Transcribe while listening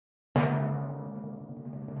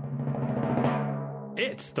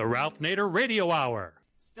It's the Ralph Nader Radio Hour.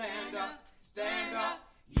 Stand up,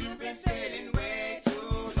 you've been sitting way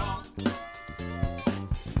too long.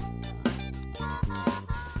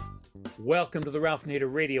 Welcome to the Ralph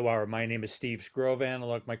Nader Radio Hour. My name is Steve Scrovan,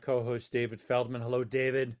 along with my co-host David Feldman. Hello,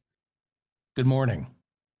 David. Good morning.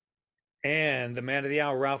 And the man of the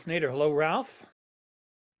hour, Ralph Nader. Hello, Ralph.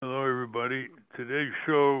 Hello, everybody. Today's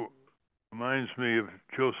show reminds me of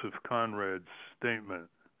Joseph Conrad's statement,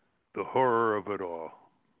 "The horror of it all."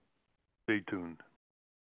 Stay tuned.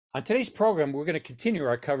 On today's program, we're going to continue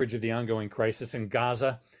our coverage of the ongoing crisis in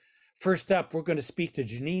Gaza. First up, we're going to speak to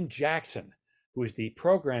Janine Jackson, who is the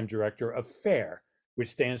program director of FAIR, which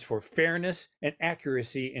stands for Fairness and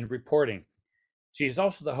Accuracy in Reporting. She is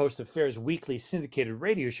also the host of FAIR's weekly syndicated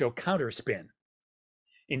radio show, CounterSpin.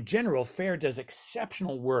 In general, FAIR does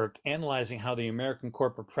exceptional work analyzing how the American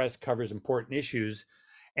corporate press covers important issues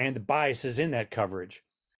and the biases in that coverage.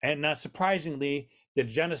 And not surprisingly, the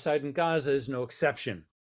genocide in Gaza is no exception.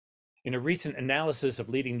 In a recent analysis of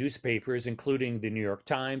leading newspapers, including the New York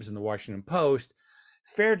Times and the Washington Post,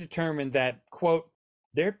 FAIR determined that, quote,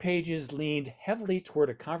 their pages leaned heavily toward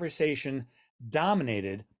a conversation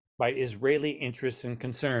dominated by Israeli interests and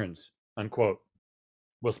concerns, unquote.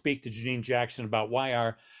 We'll speak to Janine Jackson about why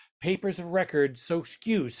our papers of record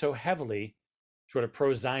skew so heavily toward a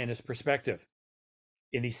pro-Zionist perspective.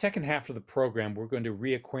 In the second half of the program, we're going to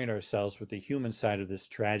reacquaint ourselves with the human side of this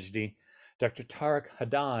tragedy. Dr. Tariq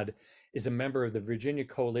Haddad is a member of the Virginia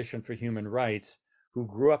Coalition for Human Rights who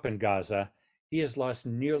grew up in Gaza. He has lost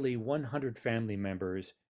nearly 100 family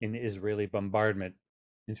members in the Israeli bombardment.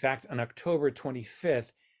 In fact, on October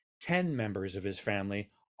 25th, 10 members of his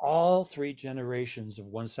family, all three generations of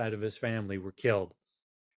one side of his family, were killed.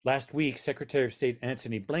 Last week, Secretary of State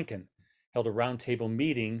Antony Blinken held a roundtable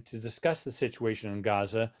meeting to discuss the situation in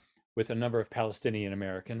Gaza with a number of Palestinian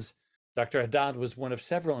Americans. Dr. Haddad was one of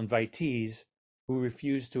several invitees who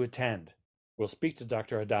refused to attend. We'll speak to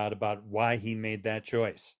Dr. Haddad about why he made that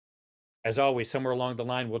choice. As always, somewhere along the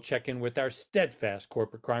line, we'll check in with our steadfast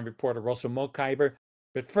corporate crime reporter, Russell Mokhiber.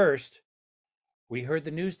 But first, we heard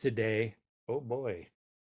the news today. Oh, boy.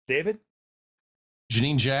 David?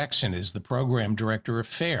 Janine Jackson is the program director of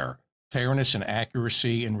FAIR, Fairness and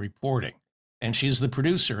Accuracy in Reporting, and she's the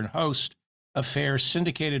producer and host of FAIR's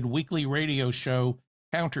syndicated weekly radio show,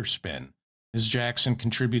 CounterSpin. Ms. Jackson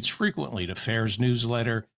contributes frequently to FAIR's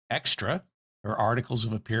newsletter, Extra. Her articles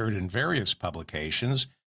have appeared in various publications,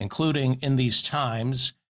 including In These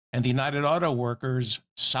Times and the United Auto Workers'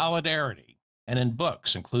 Solidarity, and in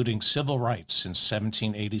books, including Civil Rights since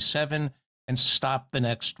 1787 and Stop the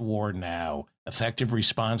Next War Now, Effective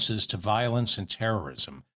Responses to Violence and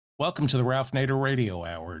Terrorism. Welcome to the Ralph Nader Radio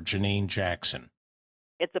Hour, Janine Jackson.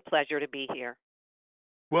 It's a pleasure to be here.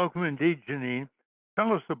 Welcome indeed, Janine.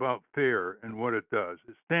 Tell us about FAIR and what it does.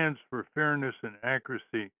 It stands for Fairness and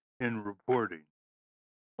Accuracy in Reporting.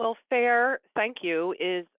 Well, FAIR, thank you,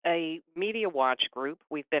 is a media watch group.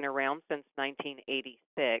 We've been around since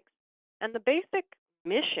 1986. And the basic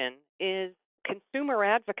mission is consumer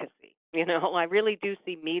advocacy. You know, I really do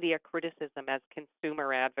see media criticism as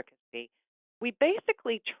consumer advocacy. We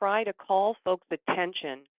basically try to call folks'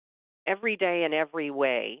 attention every day in every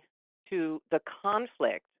way to the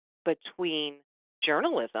conflict between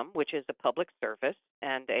journalism, which is a public service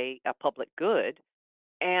and a public good,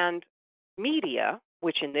 and media,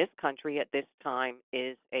 which in this country at this time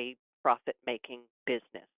is a profit-making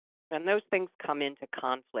business. And those things come into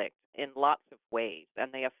conflict in lots of ways,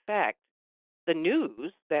 and they affect the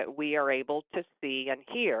news that we are able to see and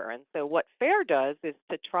hear. And so what FAIR does is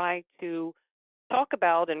to try to talk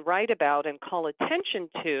about and write about and call attention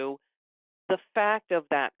to the fact of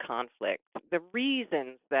that conflict, the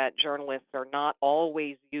reasons that journalists are not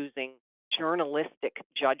always using journalistic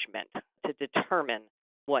judgment to determine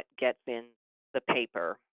what gets in the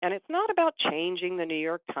paper. And it's not about changing the New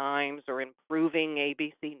York Times or improving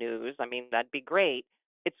ABC News. I mean, that'd be great.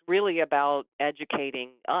 It's really about educating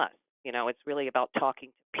us. You know, it's really about talking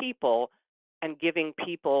to people and giving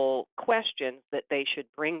people questions that they should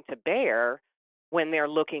bring to bear when they're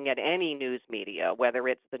looking at any news media, whether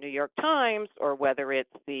it's the New York Times or whether it's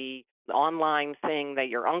the online thing that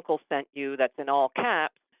your uncle sent you that's in all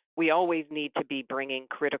caps. We always need to be bringing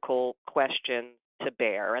critical questions to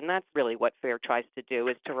bear. And that's really what FAIR tries to do,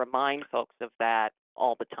 is to remind folks of that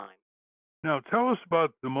all the time. Now, tell us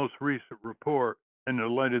about the most recent report in the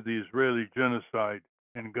light of the Israeli genocide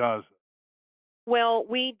in Gaza. Well,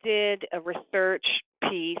 we did a research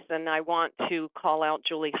piece, and I want to call out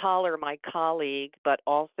Julie Holler, my colleague, but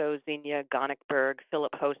also Zinnia Gonickberg,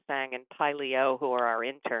 Philip Hosang, and Pai Leo, who are our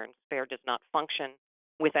interns. FAIR does not function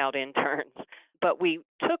without interns. But we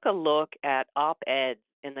took a look at op-eds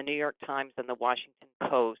in the New York Times and the Washington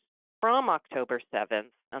Post from October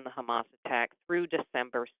 7th and the Hamas attack through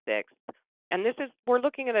December 6th. And we're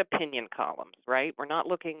looking at opinion columns, right? We're not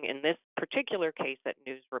looking in this particular case at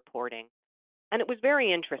news reporting. And it was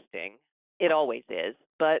very interesting. It always is.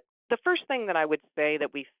 But the first thing that I would say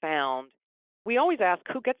that we found, we always ask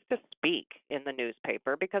who gets to speak in the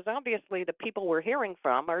newspaper, because obviously the people we're hearing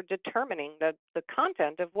from are determining the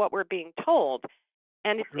content of what we're being told.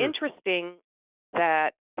 And it's interesting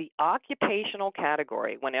that the occupational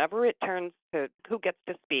category, whenever it turns to who gets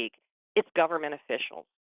to speak, it's government officials.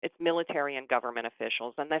 It's military and government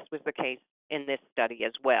officials, and this was the case in this study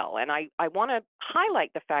as well. And I want to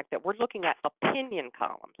highlight the fact that we're looking at opinion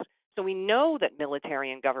columns. So we know that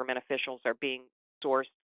military and government officials are being sourced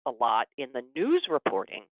a lot in the news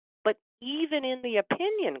reporting, but even in the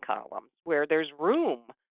opinion columns where there's room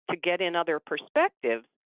to get in other perspectives,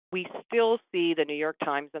 we still see the New York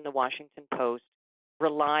Times and the Washington Post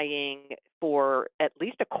relying for at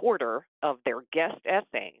least a quarter of their guest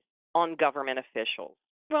essays on government officials.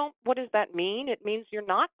 Well, what does that mean? It means you're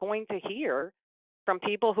not going to hear from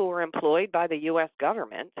people who are employed by the U.S.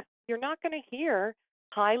 government. You're not going to hear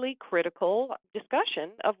highly critical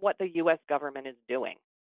discussion of what the U.S. government is doing.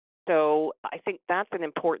 So I think that's an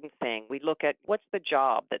important thing. We look at what's the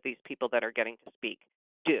job that these people that are getting to speak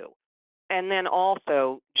do. And then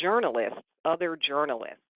also journalists, other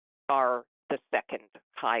journalists are the second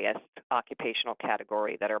highest occupational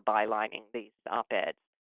category that are bylining these op-eds.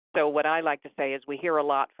 So what I like to say is we hear a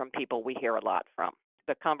lot from people we hear a lot from.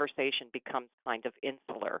 The conversation becomes kind of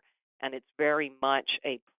insular, and it's very much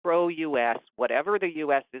a pro-U.S., whatever the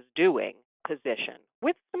U.S. is doing position,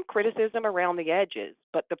 with some criticism around the edges.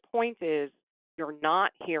 But the point is you're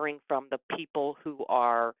not hearing from the people who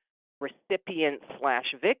are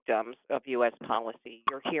recipients/victims of U.S. policy.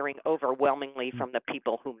 You're hearing overwhelmingly from the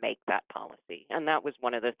people who make that policy. And that was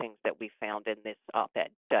one of the things that we found in this op-ed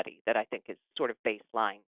study that I think is sort of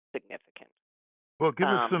baseline significant. Well, give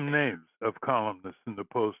us some names of columnists in the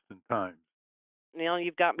Post and Times.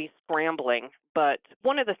 You've got me scrambling, but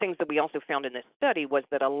one of the things that we also found in this study was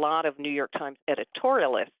that a lot of New York Times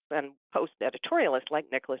editorialists and Post editorialists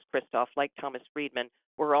like Nicholas Kristof, like Thomas Friedman,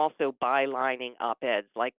 were also bylining op-eds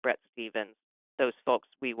like Bret Stephens, those folks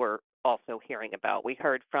we were also hearing about. We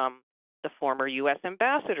heard from the former U.S.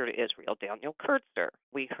 ambassador to Israel, Daniel Kurtzer.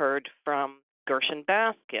 We heard from Gershon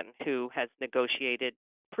Baskin, who has negotiated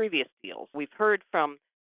previous deals. We've heard from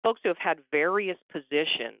folks who have had various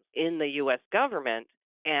positions in the U.S. government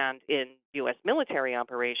and in U.S. military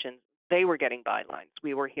operations. They were getting bylines.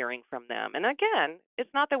 We were hearing from them. And again, it's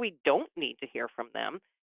not that we don't need to hear from them.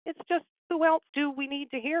 It's just, who else do we need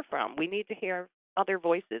to hear from? We need to hear other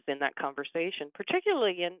voices in that conversation,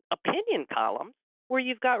 particularly in opinion columns where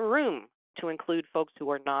you've got room to include folks who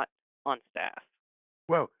are not on staff.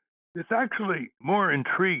 Well, it's actually more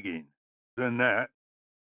intriguing than that.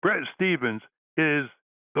 Bret Stephens is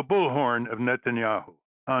the bullhorn of Netanyahu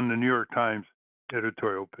on the New York Times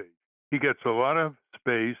editorial page. He gets a lot of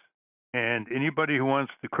space, and anybody who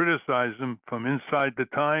wants to criticize him from inside the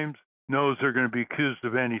Times knows they're going to be accused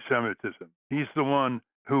of anti-Semitism. He's the one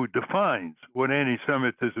who defines what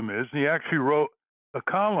anti-Semitism is. And he actually wrote a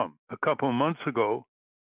column a couple of months ago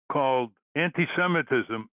called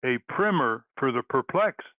Anti-Semitism, a Primer for the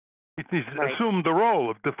Perplexed. He's assumed the role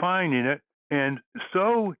of defining it and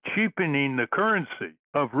so cheapening the currency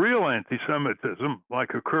of real anti-Semitism, like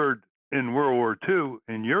occurred in World War II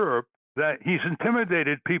in Europe, that he's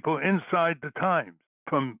intimidated people inside the Times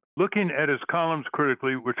from looking at his columns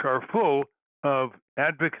critically, which are full of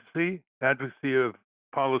advocacy of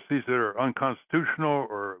policies that are unconstitutional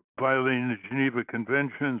or violating the Geneva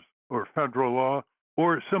Conventions or federal law,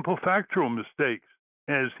 or simple factual mistakes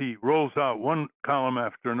as he rolls out one column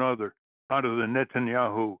after another out of the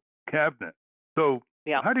Netanyahu cabinet. So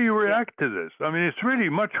how do you react to this? I mean, it's really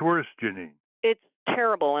much worse, Janine. It's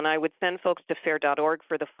terrible, and I would send folks to fair.org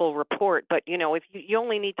for the full report. But, if you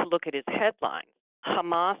only need to look at his headline.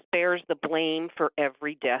 Hamas bears the blame for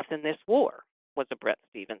every death in this war, was a Bret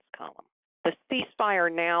Stephens column. The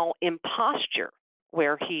ceasefire now imposture,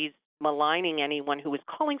 where he's maligning anyone who was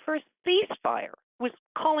calling for a ceasefire, was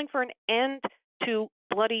calling for an end to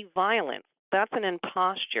bloody violence. That's an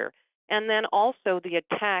imposture. And then also the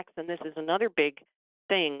attacks, and this is another big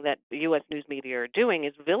thing that the U.S. news media are doing,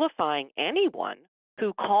 is vilifying anyone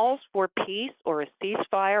who calls for peace or a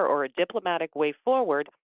ceasefire or a diplomatic way forward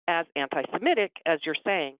as anti-Semitic, as you're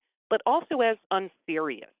saying, but also as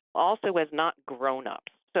unserious, also as not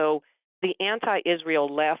grown-ups. So the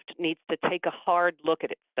anti-Israel left needs to take a hard look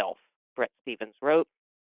at itself, Bret Stephens wrote.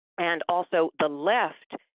 And also, the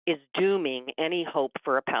left is dooming any hope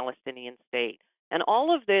for a Palestinian state. And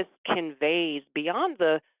all of this conveys, beyond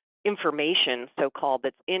the information, so-called,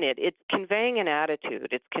 that's in it, it's conveying an attitude.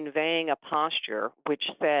 It's conveying a posture which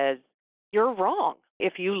says, you're wrong.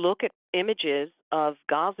 If you look at images of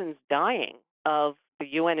Gazans dying, of the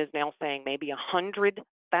UN is now saying maybe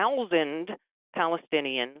 100,000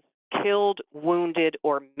 Palestinians killed, wounded,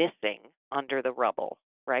 or missing under the rubble,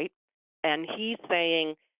 right? And he's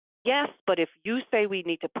saying, yes, but if you say we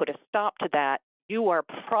need to put a stop to that, you are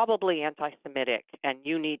probably anti-Semitic and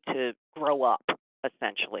you need to grow up,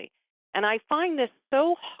 essentially. And I find this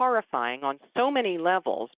so horrifying on so many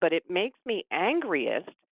levels, but it makes me angriest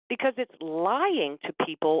because it's lying to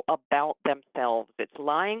people about themselves. It's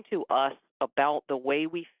lying to us about the way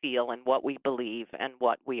we feel and what we believe and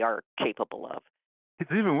what we are capable of.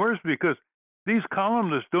 It's even worse because these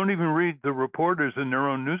columnists don't even read the reporters in their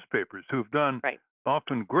own newspapers who've done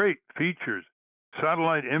often great features,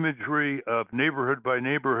 satellite imagery of neighborhood by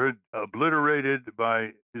neighborhood obliterated by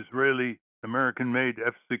Israeli American-made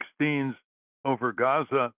F-16s over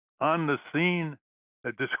Gaza, on the scene,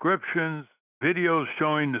 descriptions, videos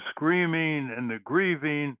showing the screaming and the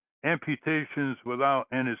grieving, amputations without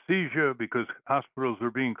anesthesia because hospitals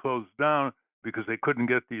were being closed down because they couldn't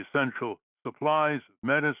get the essential supplies,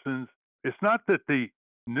 medicines. It's not that the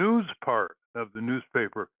news part of the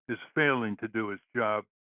newspaper is failing to do its job.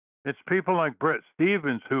 It's people like Bret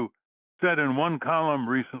Stephens who said in one column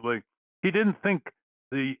recently he didn't think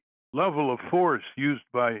the level of force used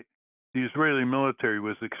by the Israeli military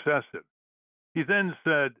was excessive. He then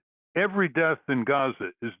said every death in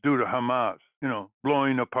Gaza is due to Hamas,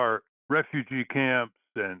 blowing apart refugee camps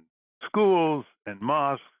and schools and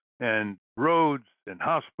mosques and roads and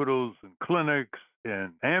hospitals and clinics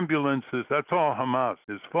and ambulances. That's all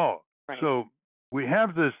Hamas's fault. Right. So we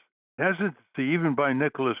have this hesitancy even by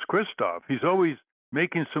Nicholas Kristof. He's always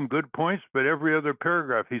making some good points, but every other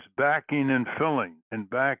paragraph he's backing and filling and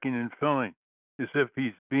backing and filling as if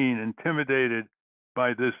he's being intimidated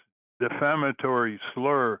by this defamatory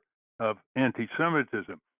slur of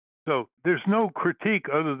anti-Semitism. So there's no critique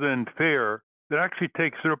other than fair that actually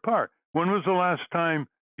takes it apart. When was the last time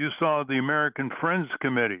you saw the American Friends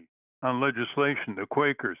Committee on Legislation, the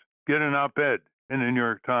Quakers, get an op-ed in the New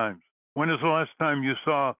York Times? When is the last time you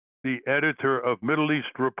saw the editor of Middle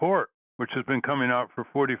East Report, which has been coming out for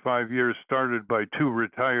 45 years, started by two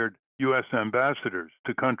retired U.S. ambassadors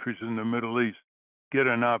to countries in the Middle East, get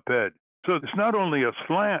an op-ed? So it's not only a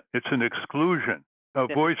slant, it's an exclusion of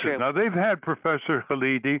voices. True. Now, they've had Professor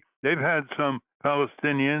Khalidi, they've had some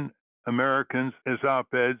Palestinian Americans as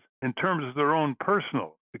op-eds in terms of their own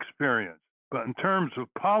personal experience. But in terms of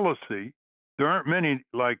policy, there aren't many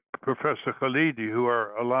like Professor Khalidi who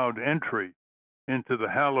are allowed entry into the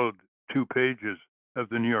hallowed 2 pages of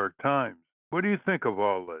the New York Times. What do you think of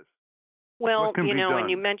all this? Well, when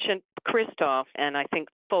you mentioned Kristof, and I think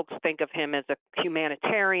folks think of him as a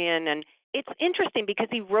humanitarian, and it's interesting because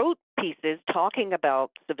he wrote pieces talking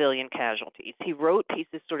about civilian casualties. He wrote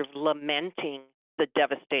pieces sort of lamenting the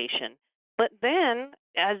devastation. But then,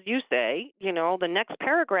 as you say, the next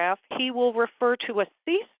paragraph, he will refer to a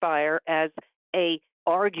ceasefire as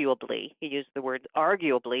arguably, he used the word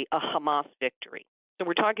arguably, a Hamas victory. So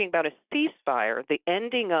we're talking about a ceasefire, the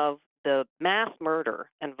ending of the mass murder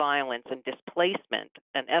and violence and displacement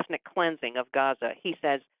and ethnic cleansing of Gaza. He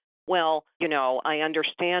says, well, I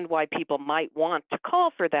understand why people might want to call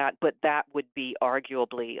for that, but that would be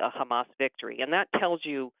arguably a Hamas victory. And that tells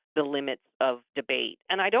you the limits of debate.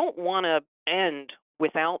 And I don't want to end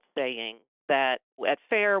without saying that at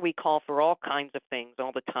FAIR we call for all kinds of things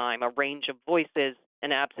all the time, a range of voices,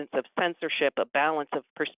 an absence of censorship, a balance of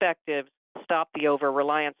perspectives, stop the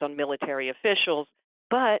over-reliance on military officials.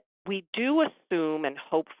 But we do assume and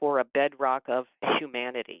hope for a bedrock of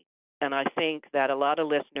humanity. And I think that a lot of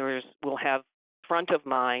listeners will have front of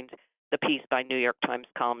mind the piece by New York Times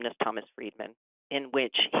columnist Thomas Friedman, in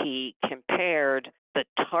which he compared the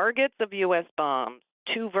targets of U.S. bombs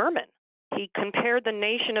to vermin. He compared the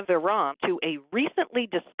nation of Iran to a recently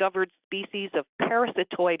discovered species of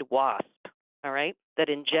parasitoid wasp, all right, that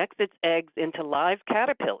injects its eggs into live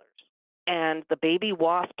caterpillars. And the baby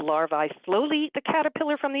wasp larvae slowly eat the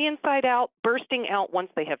caterpillar from the inside out, bursting out once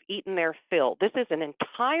they have eaten their fill. This is an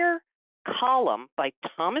entire column by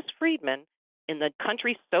Thomas Friedman in the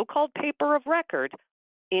country's so-called paper of record,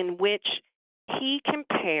 in which he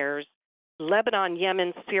compares Lebanon,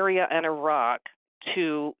 Yemen, Syria, and Iraq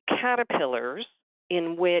to caterpillars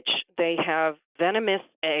in which they have venomous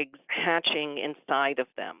eggs hatching inside of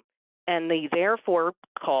them. And he therefore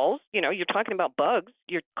calls, you're talking about bugs,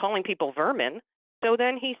 you're calling people vermin. So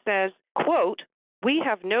then he says, quote, We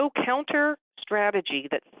have no counter strategy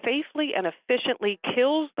that safely and efficiently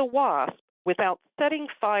kills the wasp without setting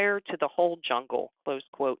fire to the whole jungle, close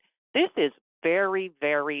quote. This is very,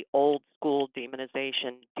 very old school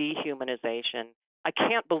demonization, dehumanization. I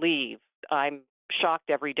can't believe I'm shocked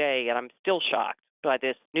every day, and I'm still shocked by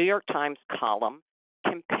this New York Times column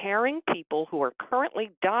comparing people who are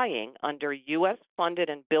currently dying under U.S. funded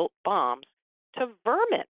and built bombs to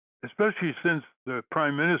vermin. Especially since the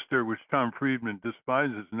prime minister, which Tom Friedman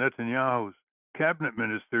despises, Netanyahu's cabinet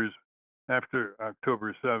ministers after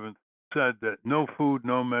October 7th said that no food,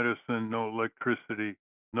 no medicine, no electricity,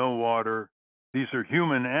 no water. These are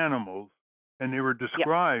human animals, and they were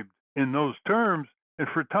described in those terms. And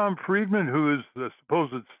for Tom Friedman, who is the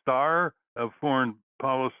supposed star of foreign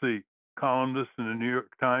policy columnist in the New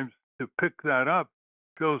York Times, to pick that up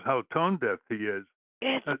shows how tone deaf he is.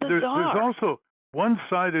 It's There's bizarre. also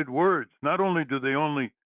one-sided words. Not only do they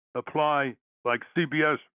only apply, like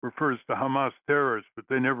CBS refers to Hamas terrorists, but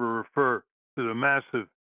they never refer to the massive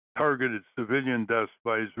targeted civilian deaths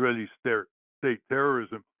by Israeli state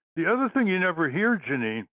terrorism. The other thing you never hear,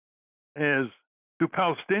 Janine, is do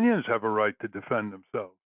Palestinians have a right to defend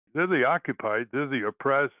themselves? They're the occupied, they're the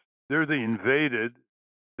oppressed, they're the invaded,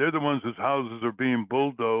 they're the ones whose houses are being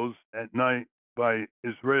bulldozed at night by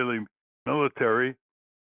Israeli military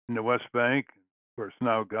in the West Bank, of course,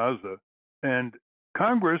 now Gaza. And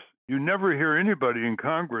Congress, you never hear anybody in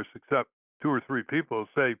Congress except 2 or 3 people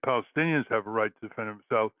say Palestinians have a right to defend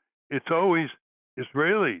themselves. It's always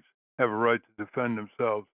Israelis have a right to defend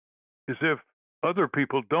themselves, as if other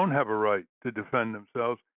people don't have a right to defend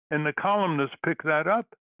themselves. And the columnists pick that up.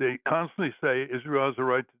 They constantly say Israel has a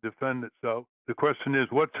right to defend itself. The question is,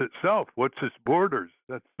 what's itself? What's its borders?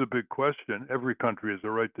 That's the big question. Every country has a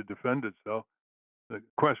right to defend itself. The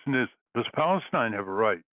question is, does Palestine have a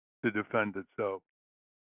right to defend itself?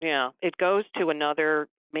 Yeah, it goes to another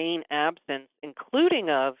main absence, including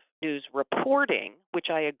of news reporting, which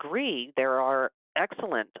I agree there are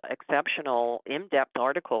excellent, exceptional, in-depth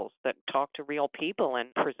articles that talk to real people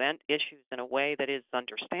and present issues in a way that is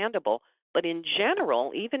understandable. But in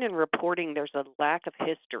general, even in reporting, there's a lack of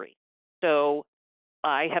history. So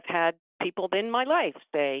I have had people in my life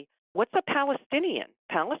say, what's a Palestinian?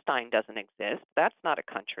 Palestine doesn't exist. That's not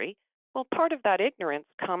a country. Well, part of that ignorance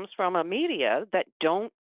comes from a media that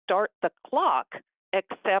don't start the clock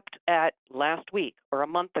except at last week or a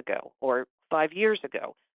month ago or 5 years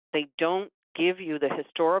ago. They don't give you the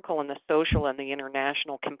historical and the social and the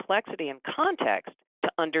international complexity and context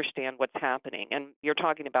to understand what's happening. And you're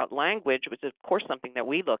talking about language, which is, of course, something that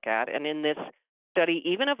we look at. And in this study,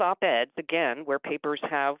 even of op-eds, again, where papers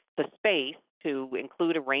have the space to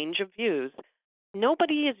include a range of views,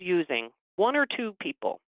 nobody is using, 1 or 2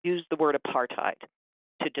 people use the word apartheid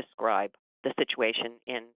to describe the situation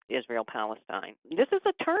in Israel-Palestine. This is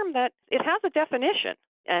a term that it has a definition,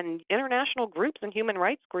 and international groups and human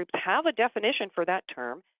rights groups have a definition for that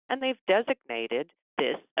term, and they've designated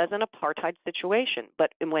this as an apartheid situation.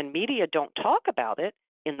 But when media don't talk about it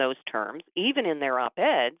in those terms, even in their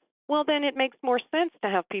op-eds, well, then it makes more sense to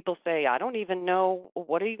have people say, I don't even know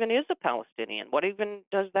what even is a Palestinian. What even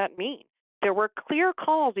does that mean? There were clear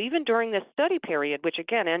calls, even during this study period, which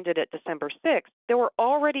again ended at December 6th, there were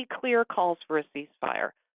already clear calls for a ceasefire.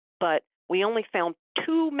 But we only found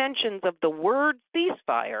 2 mentions of the word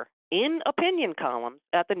ceasefire in opinion columns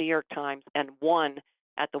at the New York Times and 1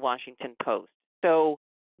 at the Washington Post. So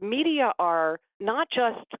media are not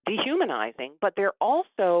just dehumanizing, but they're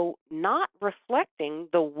also not reflecting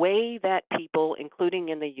the way that people, including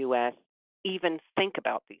in the U.S., even think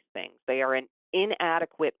about these things. They are an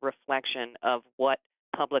inadequate reflection of what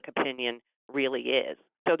public opinion really is.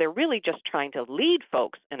 So they're really just trying to lead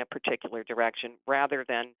folks in a particular direction rather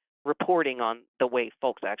than reporting on the way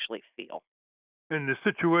folks actually feel. And the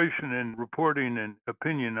situation in reporting and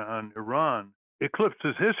opinion on Iran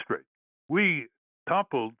eclipses history. We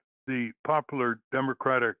toppled the popular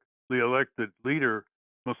democratically elected leader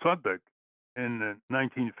Mossadegh in the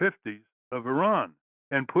 1950s of Iran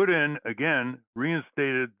and put in, again,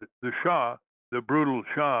 reinstated the Shah, the brutal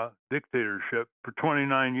Shah dictatorship for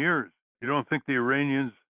 29 years. You don't think the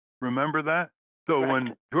Iranians remember that? So Right.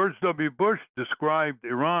 When George W. Bush described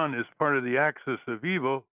Iran as part of the axis of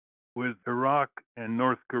evil with Iraq and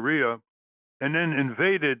North Korea, and then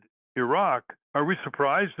invaded Iraq, are we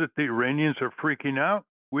surprised that the Iranians are freaking out?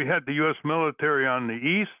 We had the U.S. military on the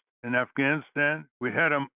east in Afghanistan. We had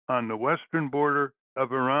them on the western border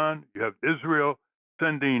of Iran. You have Israel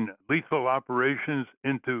sending lethal operations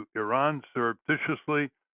into Iran surreptitiously.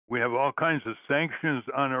 We have all kinds of sanctions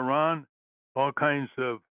on Iran, all kinds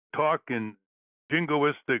of talk in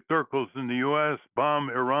jingoistic circles in the U.S., bomb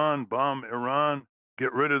Iran, bomb Iran.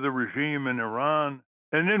 get rid of the regime in Iran.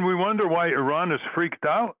 And then we wonder why Iran is freaked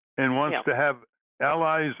out and wants to have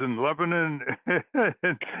allies in Lebanon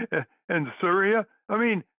and Syria. I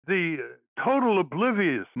mean, the total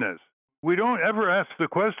obliviousness. We don't ever ask the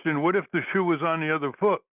question, what if the shoe was on the other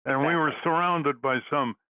foot and we were surrounded by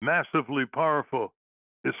some massively powerful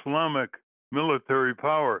Islamic military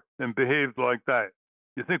power and behaved like that?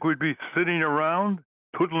 You think we'd be sitting around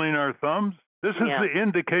twiddling our thumbs? This is the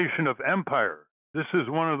indication of empire. This is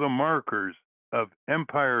one of the markers of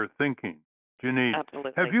empire thinking. Janine,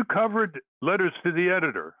 have you covered letters to the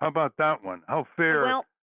editor? How about that one? How fair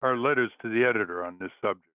are letters to the editor on this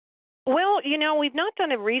subject? Well, you know, we've not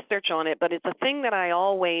done a research on it, but it's a thing that I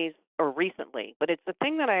always, or recently, but it's a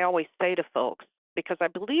thing that I always say to folks, because I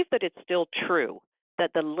believe that it's still true,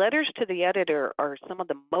 that the letters to the editor are some of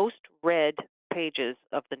the most read pages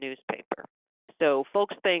of the newspaper. So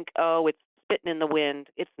folks think, oh, it's spitting in the wind.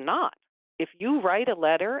 It's not. If you write a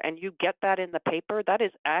letter and you get that in the paper, that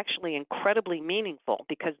is actually incredibly meaningful,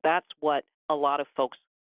 because that's what a lot of folks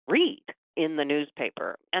read in the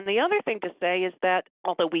newspaper. And the other thing to say is that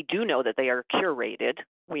although we do know that they are curated,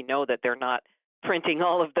 we know that they're not printing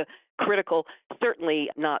all of the critical, certainly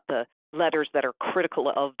not the letters that are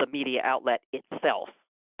critical of the media outlet itself.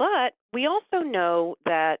 But we also know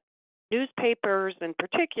that newspapers in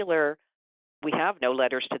particular, we have no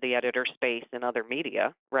letters to the editor space in other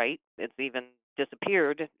media, right? It's even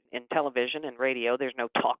disappeared in television and radio. There's no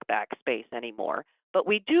talkback space anymore. But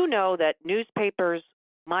we do know that newspapers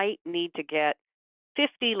might need to get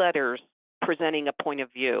 50 letters presenting a point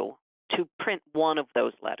of view to print one of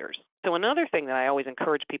those letters. So another thing that I always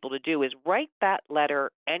encourage people to do is write that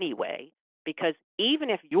letter anyway, because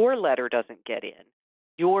even if your letter doesn't get in,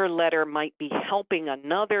 your letter might be helping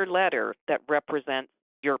another letter that represents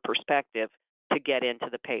your perspective to get into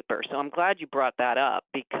the paper. So I'm glad you brought that up,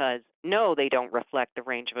 because no, they don't reflect the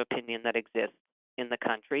range of opinion that exists in the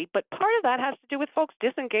country. But part of that has to do with folks'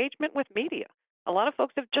 disengagement with media. A lot of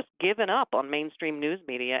folks have just given up on mainstream news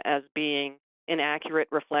media as being an accurate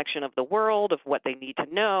reflection of the world, of what they need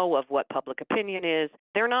to know, of what public opinion is.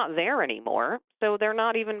 They're not there anymore, so they're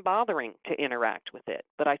not even bothering to interact with it.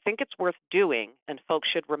 But I think it's worth doing, and folks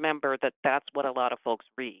should remember that that's what a lot of folks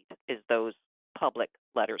read, is those public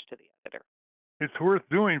letters to the editor. It's worth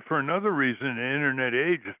doing for another reason in the internet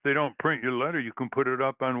age. If they don't print your letter, you can put it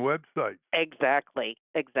up on websites. Exactly.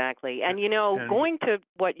 And, you know, going to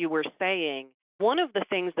what you were saying, one of the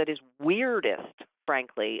things that is weirdest,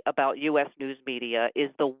 frankly, about U.S. news media is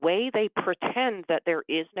the way they pretend that there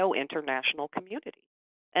is no international community,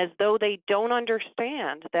 as though they don't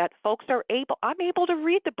understand that folks are able. I'm able to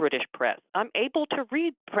read the British press. I'm able to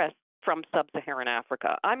read press from sub-Saharan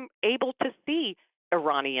Africa. I'm able to see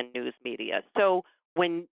Iranian news media. So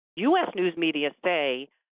when U.S. news media say,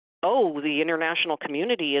 oh, the international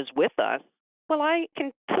community is with us, well, I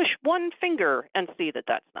can push one finger and see that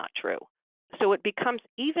that's not true. So it becomes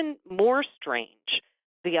even more strange,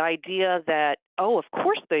 the idea that, oh, of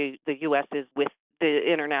course the U.S. is with the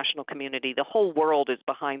international community. The whole world is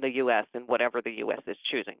behind the U.S. in whatever the U.S. is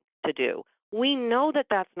choosing to do. We know that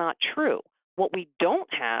that's not true. What we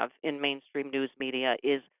don't have in mainstream news media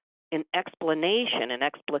is an explanation, an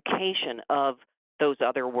explication of those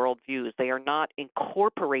other worldviews. They are not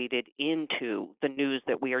incorporated into the news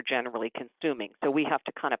that we are generally consuming. So we have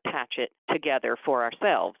to kind of patch it together for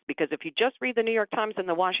ourselves. Because if you just read the New York Times and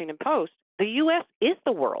the Washington Post, the U.S. is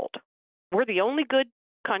the world. We're the only good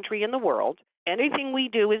country in the world. Anything we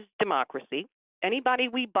do is democracy. Anybody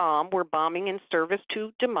we bomb, we're bombing in service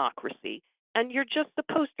to democracy. And you're just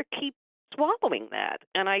supposed to keep swallowing that.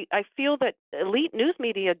 And I feel that elite news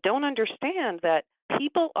media don't understand that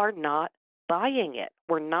people are not buying it.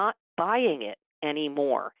 We're not buying it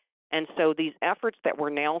anymore. And so these efforts that we're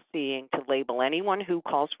now seeing to label anyone who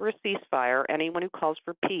calls for a ceasefire, anyone who calls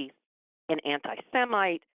for peace, an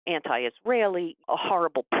anti-Semite, anti-Israeli, a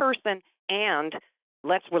horrible person, and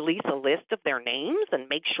let's release a list of their names and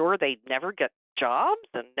make sure they never get jobs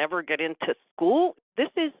and never get into school. This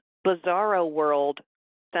is bizarro world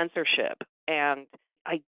censorship. And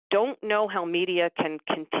I don't know how media can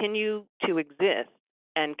continue to exist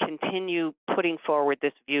and continue putting forward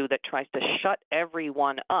this view that tries to shut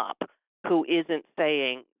everyone up who isn't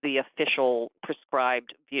saying the official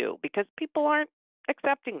prescribed view, because people aren't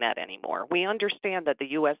accepting that anymore. We understand that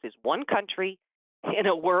the U.S. is one country in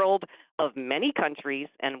a world of many countries,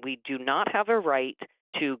 and we do not have a right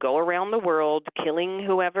to go around the world killing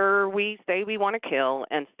whoever we say we want to kill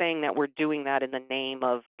and saying that we're doing that in the name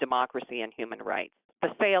of democracy and human rights. The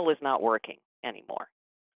sale is not working anymore.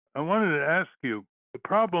 I wanted to ask you, the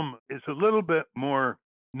problem is a little bit more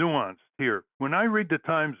nuanced here. When I read the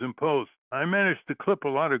Times and Post, I managed to clip a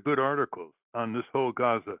lot of good articles on this whole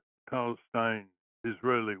Gaza, Palestine,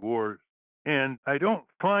 Israeli wars, and I don't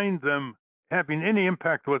find them having any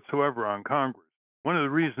impact whatsoever on Congress. One of the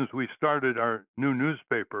reasons we started our new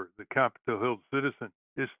newspaper, the Capitol Hill Citizen,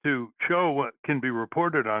 is to show what can be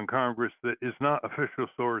reported on Congress that is not official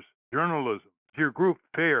source journalism. Your group,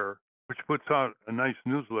 FAIR, which puts out a nice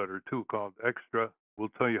newsletter too called Extra, we'll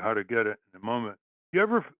tell you how to get it in a moment. You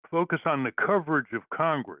ever focus on the coverage of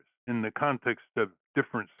Congress in the context of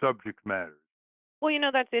different subject matters? Well,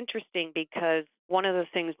 that's interesting because one of the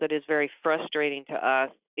things that is very frustrating to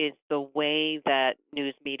us is the way that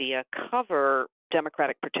news media cover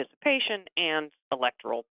Democratic participation and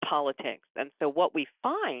electoral politics. And so what we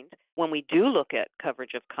find when we do look at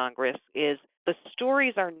coverage of Congress is the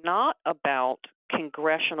stories are not about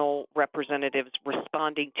congressional representatives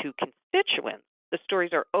responding to constituents. The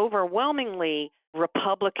stories are overwhelmingly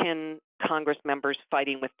Republican Congress members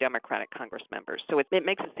fighting with Democratic Congress members. So it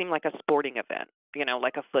makes it seem like a sporting event,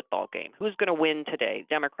 like a football game. Who's going to win today,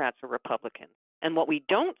 Democrats or Republicans? And what we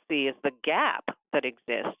don't see is the gap that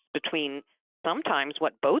exists between sometimes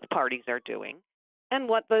what both parties are doing and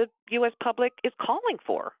what the U.S. public is calling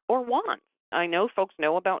for or wants. I know folks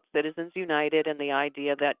know about Citizens United and the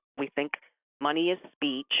idea that we think money is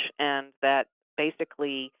speech and that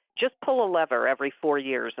basically just pull a lever every 4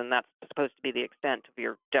 years, and that's supposed to be the extent of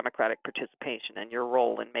your democratic participation and your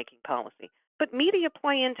role in making policy. But media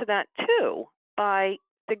play into that too by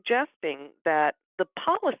suggesting that the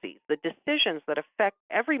policies, the decisions that affect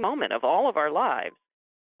every moment of all of our lives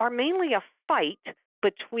are mainly a fight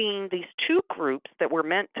between these two groups that we're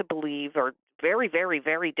meant to believe are very, very,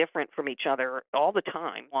 very different from each other all the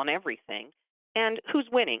time on everything. And who's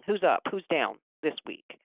winning, who's up, who's down this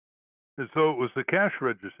week. And so it was the cash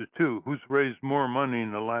register, too. Who's raised more money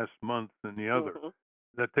in the last month than the other? Mm-hmm.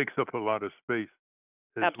 That takes up a lot of space.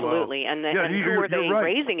 Absolutely. Well. And who are they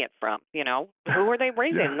raising it from? Who are they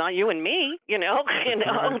raising? Yeah. Not you and me,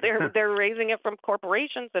 They're raising it from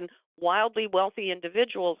corporations and wildly wealthy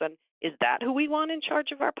individuals. And is that who we want in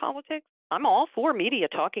charge of our politics? I'm all for media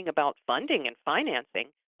talking about funding and financing,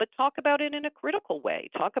 but talk about it in a critical way.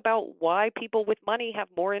 Talk about why people with money have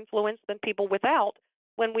more influence than people without,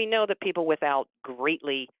 when we know that people without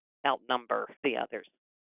greatly outnumber the others.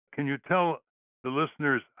 Can you tell the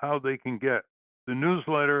listeners how they can get the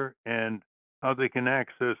newsletter and how they can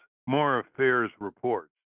access more of FAIR's reports?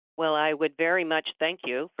 Well, I would very much thank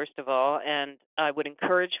you, first of all, and I would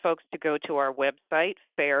encourage folks to go to our website,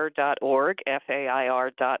 fair.org,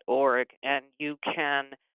 FAIR.org, and you can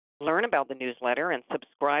learn about the newsletter and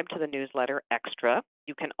subscribe to the newsletter Extra.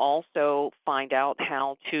 You can also find out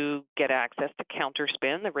how to get access to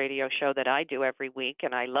CounterSpin, the radio show that I do every week,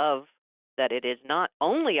 and I love that it is not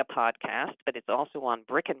only a podcast, but it's also on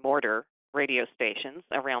brick and mortar radio stations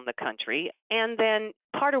around the country. And then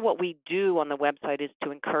part of what we do on the website is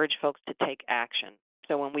to encourage folks to take action.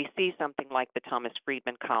 So when we see something like the Thomas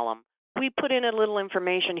Friedman column, we put in a little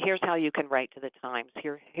information. Here's how you can write to the Times.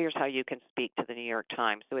 Here's how you can speak to the New York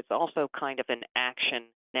Times. So it's also kind of an action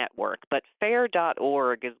network. But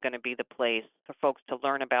fair.org is going to be the place for folks to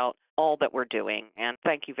learn about all that we're doing. And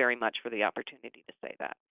thank you very much for the opportunity to say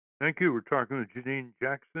that. Thank you. We're talking with Janine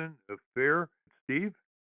Jackson of FAIR. Steve?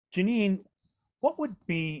 Janine, what would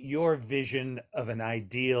be your vision of an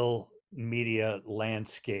ideal media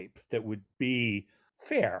landscape that would be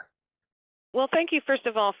fair? Well, thank you, first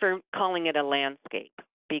of all, for calling it a landscape,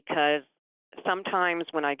 because sometimes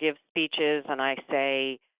when I give speeches and I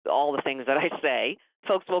say all the things that I say,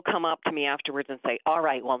 folks will come up to me afterwards and say, all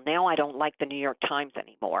right, well, now I don't like the New York Times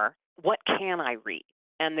anymore. What can I read?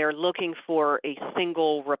 And they're looking for a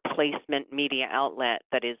single replacement media outlet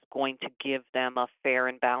that is going to give them a fair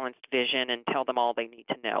and balanced vision and tell them all they need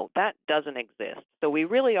to know. That doesn't exist. So we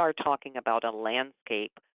really are talking about a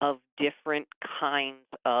landscape of different kinds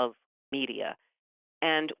of media.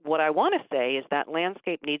 And what I want to say is that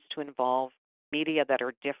landscape needs to involve media that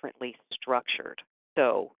are differently structured.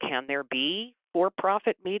 So can there be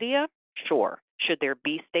for-profit media? Sure. Should there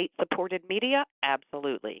be state-supported media?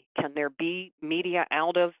 Absolutely. Can there be media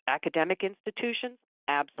out of academic institutions?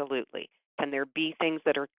 Absolutely. Can there be things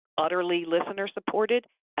that are utterly listener-supported?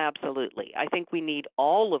 Absolutely. I think we need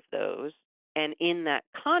all of those. And in that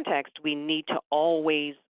context, we need to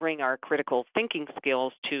always bring our critical thinking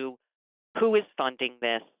skills to who is funding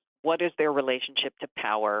this? What is their relationship to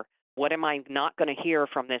power? What am I not going to hear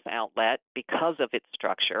from this outlet because of its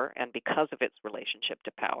structure and because of its relationship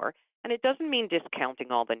to power? And it doesn't mean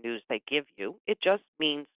discounting all the news they give you. It just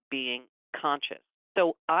means being conscious.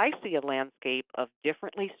 So I see a landscape of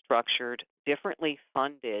differently structured, differently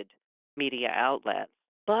funded media outlets.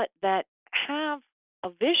 but that have a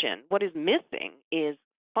vision. What is missing is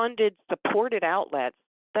funded, supported outlets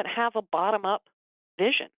that have a bottom-up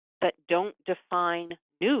vision, that don't define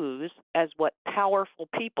news as what powerful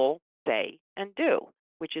people say and do,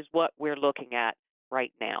 which is what we're looking at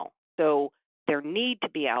right now. So there need to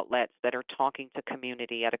be outlets that are talking to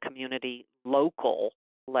community at a community local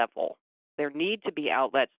level. There need to be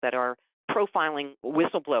outlets that are profiling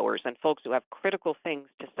whistleblowers and folks who have critical things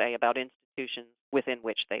to say about institutions within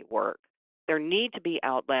which they work. There need to be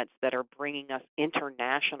outlets that are bringing us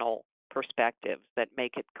international perspectives that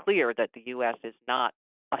make it clear that the U.S. is not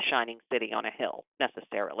a shining city on a hill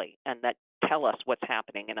necessarily, and that tell us what's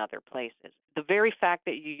happening in other places. The very fact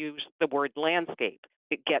that you use the word landscape,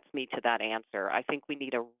 it gets me to that answer. I think we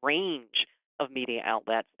need a range of media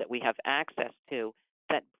outlets that we have access to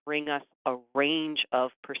that bring us a range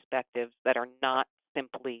of perspectives that are not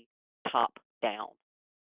simply top down.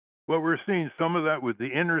 Well, we're seeing some of that with the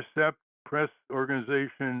Intercept Press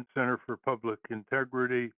Organization, Center for Public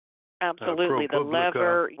Integrity. Absolutely. The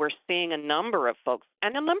Lever, we're seeing a number of folks,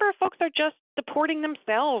 and a number of folks are just supporting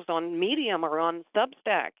themselves on Medium or on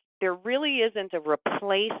Substack. There really isn't a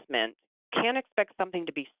replacement. Can't expect something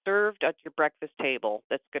to be served at your breakfast table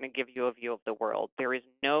that's going to give you a view of the world. There is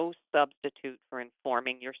no substitute for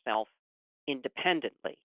informing yourself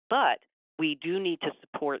independently. But we do need to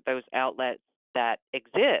support those outlets that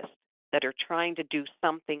exist that are trying to do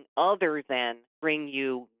something other than bring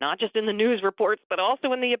you, not just in the news reports, but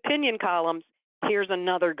also in the opinion columns, here's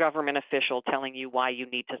another government official telling you why you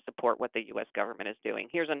need to support what the U.S. government is doing.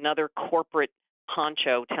 Here's another corporate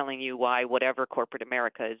honcho telling you why whatever corporate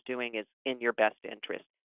America is doing is in your best interest.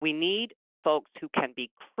 We need folks who can be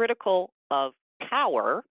critical of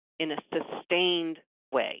power in a sustained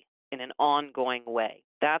way, in an ongoing way.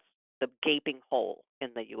 That's the gaping hole in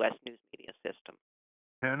the U.S. news media system.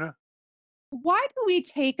 Hannah? Why do we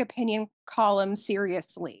take opinion columns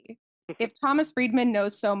seriously? If Thomas Friedman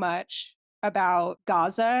knows so much about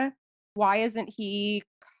Gaza, why isn't he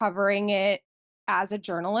covering it as a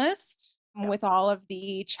journalist with all of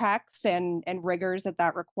the checks and rigors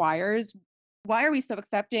that requires? Why are we so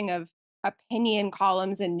accepting of opinion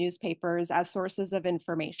columns in newspapers as sources of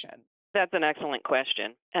information? That's an excellent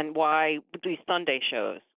question. And why these Sunday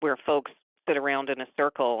shows where folks sit around in a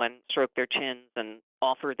circle and stroke their chins and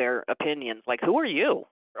offer their opinions. Like, who are you?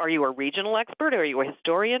 Are you a regional expert? Are you a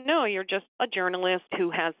historian? No, you're just a journalist who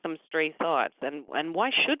has some stray thoughts. And why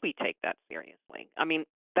should we take that seriously? I mean,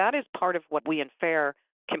 that is part of what we in FAIR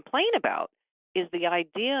complain about, is the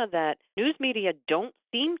idea that news media don't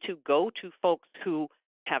seem to go to folks who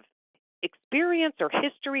have experience or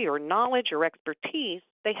history or knowledge or expertise.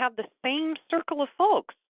 They have the same circle of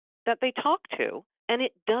folks that they talk to. And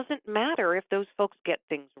it doesn't matter if those folks get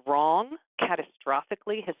things wrong,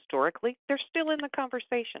 catastrophically, historically, they're still in the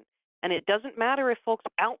conversation. And it doesn't matter if folks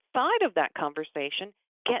outside of that conversation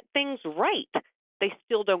get things right, they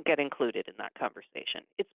still don't get included in that conversation.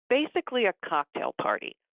 It's basically a cocktail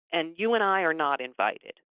party, and you and I are not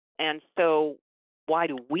invited. And so why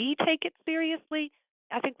do we take it seriously?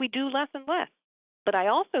 I think we do less and less. But I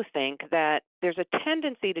also think that there's a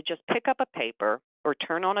tendency to just pick up a paper or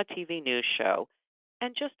turn on a TV news show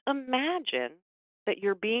and just imagine that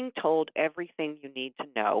you're being told everything you need to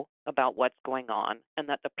know about what's going on, and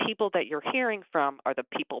that the people that you're hearing from are the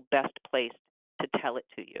people best placed to tell it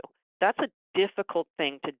to you. That's a difficult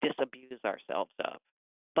thing to disabuse ourselves of,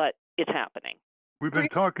 but it's happening. We've been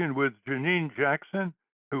talking with Janine Jackson,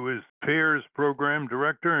 who is FAIR's program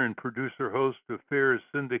director and producer-host of FAIR's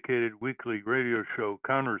syndicated weekly radio show,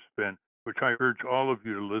 CounterSpin, which I urge all of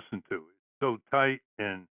you to listen to. It's so tight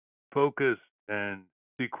and focused and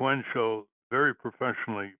sequential, very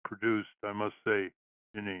professionally produced, I must say,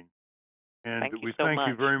 Janine. And we thank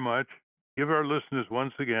you very much. Give our listeners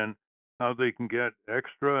once again how they can get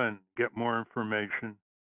extra and get more information.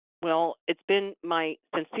 Well, it's been my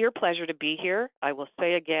sincere pleasure to be here. I will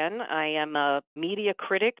say again, I am a media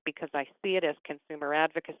critic because I see it as consumer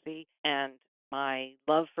advocacy, and my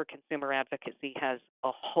love for consumer advocacy has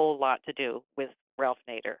a whole lot to do with Ralph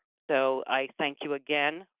Nader. So I thank you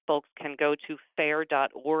again. Folks can go to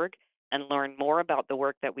fair.org and learn more about the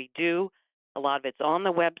work that we do. A lot of it's on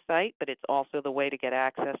the website, but it's also the way to get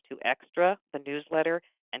access to Extra, the newsletter,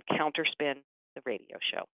 and CounterSpin, the radio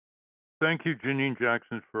show. Thank you, Janine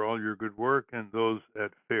Jackson, for all your good work, and those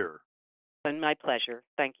at FAIR. It's been my pleasure.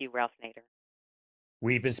 Thank you, Ralph Nader.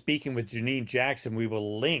 We've been speaking with Janine Jackson. We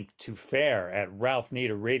will link to FAIR at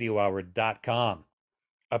ralphnaderradiohour.com.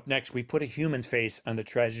 Up next, we put a human face on the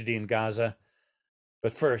tragedy in Gaza.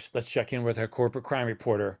 But first, let's check in with our corporate crime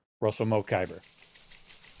reporter, Russell Mokhiber.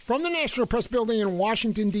 From the National Press Building in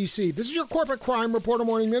Washington, D.C., this is your Corporate Crime Reporter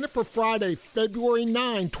Morning Minute for Friday, February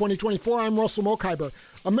 9, 2024. I'm Russell Mokhiber.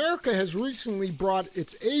 America has recently brought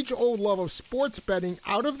its age-old love of sports betting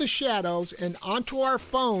out of the shadows and onto our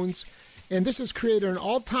phones, and this has created an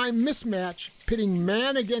all-time mismatch pitting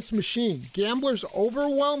man against machine. Gamblers,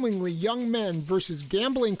 overwhelmingly young men, versus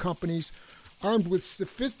gambling companies armed with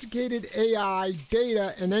sophisticated AI,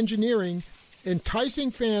 data, and engineering,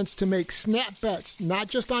 enticing fans to make snap bets, not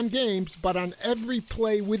just on games, but on every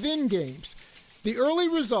play within games. The early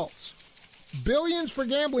results: billions for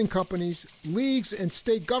gambling companies, leagues, and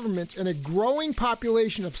state governments, and a growing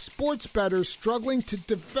population of sports bettors struggling to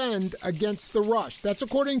defend against the rush. That's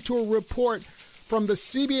according to a report from the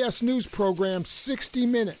CBS News program 60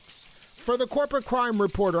 Minutes. For the Corporate Crime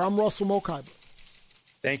Reporter, I'm Russell Mokhiber.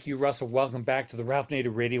 Thank you, Russell. Welcome back to the Ralph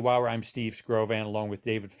Nader Radio Hour. I'm Steve Scrovan, along with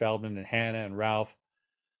David Feldman and Hannah and Ralph.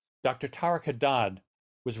 Dr. Tariq Haddad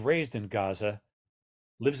was raised in Gaza,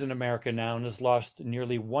 lives in America now, and has lost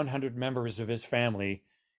nearly 100 members of his family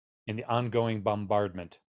in the ongoing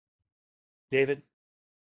bombardment. David?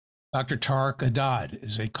 Dr. Tariq Haddad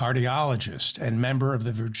is a cardiologist and member of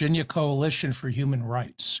the Virginia Coalition for Human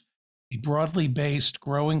Rights, a broadly based,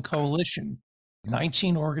 growing coalition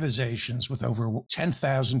 19 organizations with over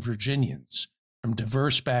 10,000 Virginians from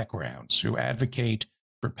diverse backgrounds who advocate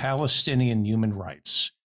for Palestinian human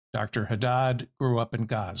rights. Dr. Haddad grew up in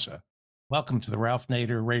Gaza. Welcome to the Ralph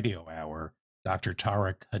Nader Radio Hour, Dr.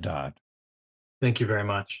 Tariq Haddad. Thank you very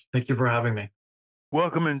much. Thank you for having me.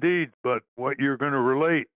 Welcome indeed, but what you're going to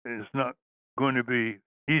relate is not going to be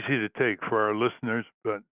easy to take for our listeners,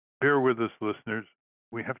 but bear with us, listeners.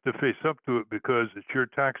 We have to face up to it because it's your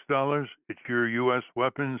tax dollars, it's your U.S.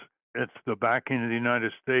 weapons, it's the backing of the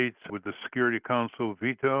United States with the Security Council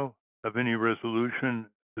veto of any resolution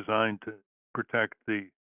designed to protect the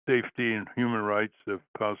safety and human rights of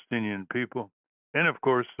Palestinian people, and of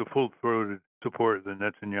course the full-throated support of the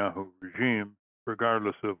Netanyahu regime,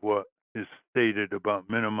 regardless of what is stated about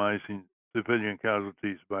minimizing civilian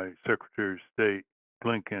casualties by Secretary of State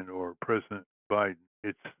Blinken or President Biden.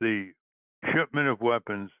 It's the shipment of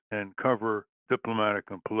weapons and cover, diplomatic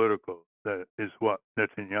and political, that is what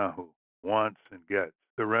Netanyahu wants and gets.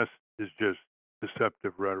 The rest is just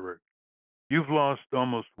deceptive rhetoric. You've lost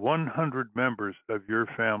almost 100 members of your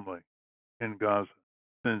family in Gaza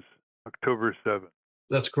since October 7th.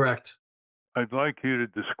 That's correct. I'd like you to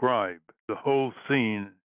describe the whole scene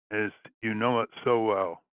as you know it so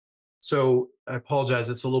well. So I apologize.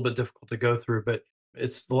 It's a little bit difficult to go through, but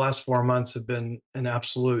it's the last 4 months have been an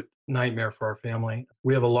absolute nightmare for our family.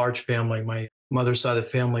 We have a large family. My mother's side of the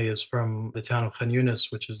family is from the town of Khan Yunis,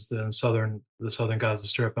 which is the southern Gaza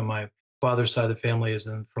Strip, and my father's side of the family is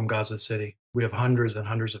from Gaza City. We have hundreds and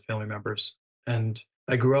hundreds of family members. And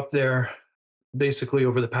I grew up there. Basically,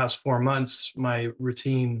 over the past 4 months, my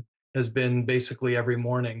routine has been basically every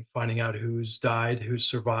morning finding out who's died, who's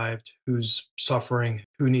survived, who's suffering,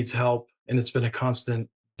 who needs help. And it's been a constant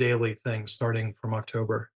daily thing starting from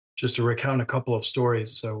October. Just to recount a couple of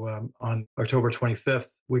stories. So on October 25th,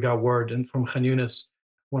 we got word from Khan Yunis,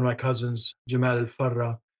 one of my cousins, Jamal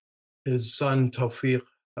al-Farra, his son, Tawfiq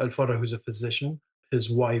al-Farra, who's a physician,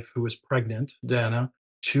 his wife, who was pregnant, Dana,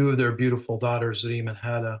 two of their beautiful daughters, Reem and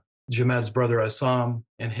Hada, Jamad's brother, Assam,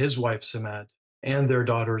 and his wife, Samad, and their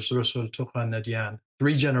daughters, Rusul, Tuqa, and Nadian.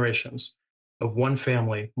 3 generations of one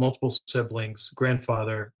family, multiple siblings,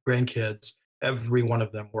 grandfather, grandkids. Every one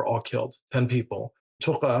of them were all killed, 10 people.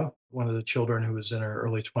 Tuqa, one of the children who was in her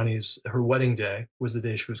early 20s, her wedding day was the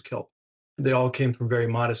day she was killed. They all came from very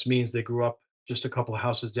modest means. They grew up just a couple of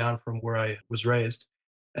houses down from where I was raised.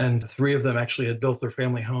 And 3 of them actually had built their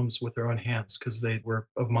family homes with their own hands because they were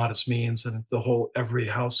of modest means. And the whole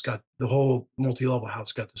multi-level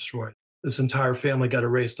house got destroyed. This entire family got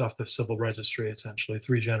erased off the civil registry, essentially,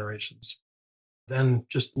 3 generations. Then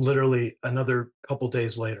just literally another couple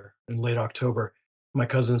days later, in late October, my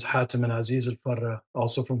cousins Hatem and Aziz al-Farra,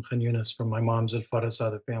 also from Khan Yunis, from my mom's al-Farra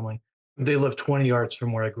side of the family, they lived 20 yards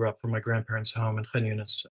from where I grew up, from my grandparents' home in Khan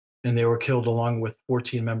Yunis. And they were killed along with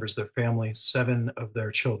 14 members of their family, 7 of their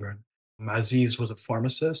children. Aziz was a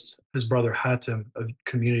pharmacist. His brother Hatem, a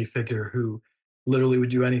community figure who literally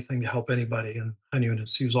would do anything to help anybody in Khan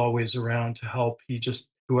Yunis. He was always around to help.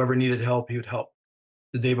 Whoever needed help, he would help.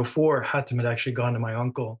 The day before, Hatem had actually gone to my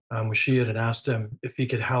uncle, Mushiyad, and asked him if he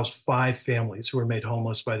could house 5 families who were made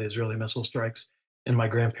homeless by the Israeli missile strikes in my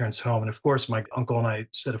grandparents' home. And of course, my uncle and I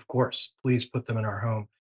said, of course, please put them in our home.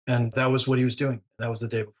 And that was what he was doing. That was the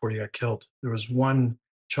day before he got killed. There was one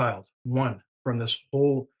child, one from this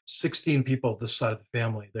whole 16 people this side of the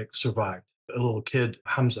family that survived, a little kid,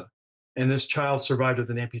 Hamza. And this child survived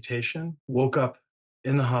with an amputation, woke up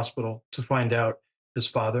in the hospital to find out his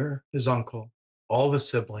father, his uncle, all of his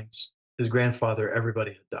siblings, his grandfather,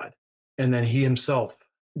 everybody had died. And then he himself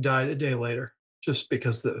died a day later, just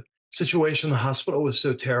because the situation in the hospital was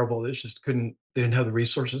so terrible. They didn't have the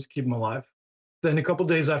resources to keep him alive. Then a couple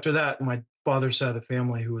days after that, my father's side of the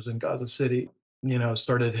family, who was in Gaza City,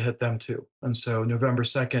 started to hit them too. And so November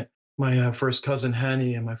 2nd, my first cousin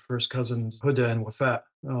Hani and my first cousins Huda and Wafat,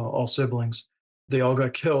 all siblings, they all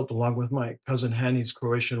got killed along with my cousin Hani's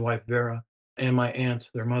Croatian wife Vera and my aunt,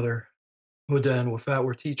 their mother. Huda and Wafat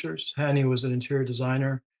were teachers. Hani was an interior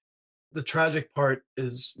designer. The tragic part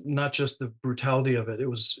is not just the brutality of it. It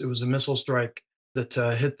was a missile strike that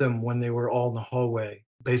hit them when they were all in the hallway,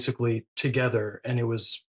 basically together, and it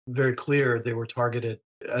was very clear they were targeted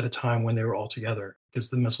at a time when they were all together, because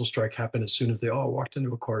the missile strike happened as soon as they all walked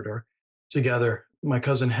into a corridor together. My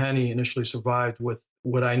cousin Hani initially survived with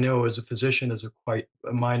what I know as a physician is quite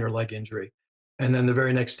a minor leg injury. And then the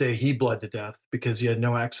very next day, he bled to death because he had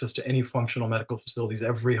no access to any functional medical facilities.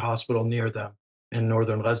 Every hospital near them in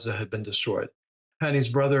northern Gaza had been destroyed. Hani's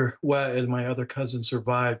brother, Wael, my other cousin,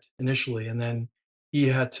 survived initially, and then he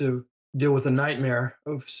had to deal with a nightmare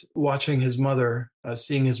of watching his mother,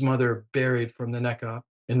 seeing his mother buried from the neck up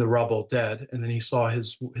in the rubble, dead. And then he saw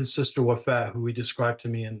his sister Wafat, who he described to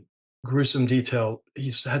me in gruesome detail.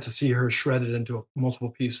 He had to see her shredded into multiple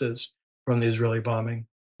pieces from the Israeli bombing.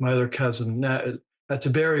 My other cousin, Nader, had to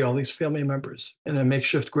bury all these family members in a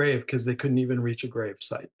makeshift grave because they couldn't even reach a grave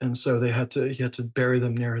site. And so he had to bury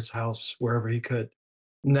them near his house, wherever he could.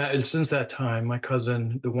 Since that time, my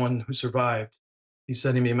cousin, the one who survived, he's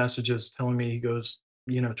sending me messages telling me, he goes,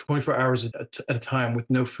 24 hours at a time with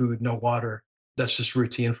no food, no water. That's just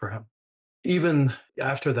routine for him. Even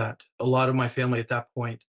after that, a lot of my family at that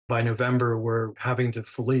point, by November, were having to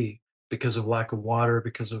flee because of lack of water,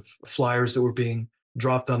 because of flyers that were being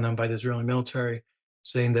dropped on them by the Israeli military,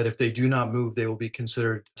 saying that if they do not move, they will be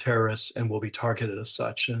considered terrorists and will be targeted as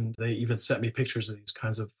such. And they even sent me pictures of these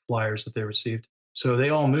kinds of flyers that they received. So they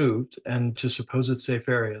all moved and to supposed safe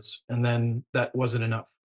areas. And then that wasn't enough.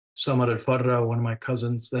 Samar al-Farra, one of my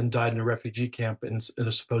cousins, then died in a refugee camp in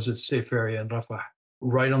a supposed safe area in Rafah,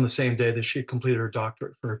 right on the same day that she had completed her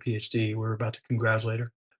doctorate for her PhD. We were about to congratulate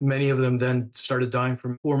her. Many of them then started dying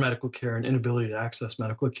from poor medical care and inability to access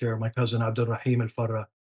medical care. My cousin Abdul Rahim al-Farra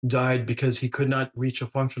died because he could not reach a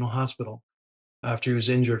functional hospital after he was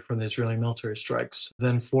injured from the Israeli military strikes.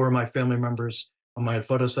 Then 4 of my family members on my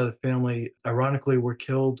Al-Farra side of the family, ironically, were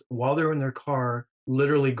killed while they were in their car,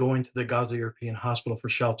 literally going to the Gaza European Hospital for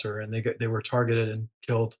shelter. And they were targeted and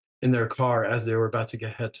killed in their car as they were about to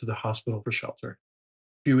head to the hospital for shelter.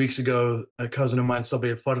 A few weeks ago, a cousin of mine,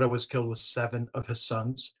 Sabri al-Farra, was killed with 7 of his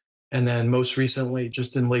sons. And then most recently,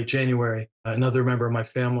 just in late January, another member of my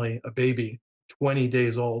family, a baby, 20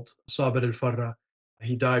 days old, Sabir al-Farra,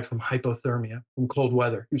 he died from hypothermia, from cold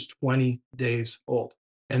weather. He was 20 days old.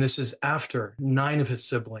 And this is after 9 of his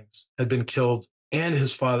siblings had been killed and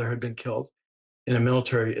his father had been killed in a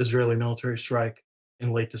Israeli military strike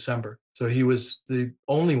in late December. So he was the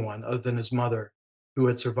only one other than his mother who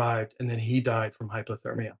had survived. And then he died from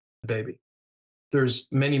hypothermia, the baby. There's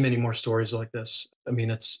many, many more stories like this. I mean,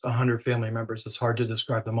 it's 100 family members. It's hard to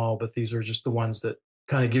describe them all, but these are just the ones that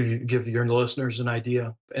kind of give your listeners an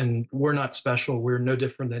idea. And we're not special. We're no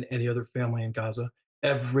different than any other family in Gaza.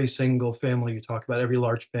 Every single family you talk about, every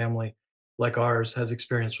large family like ours has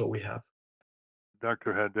experienced what we have.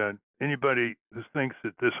 Dr. Haddad, anybody who thinks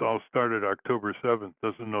that this all started October 7th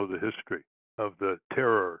doesn't know the history of the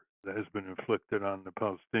terror that has been inflicted on the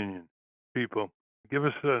Palestinian people. Give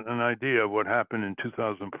us an idea of what happened in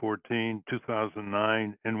 2014,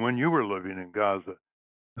 2009, and when you were living in Gaza,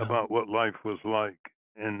 about what life was like,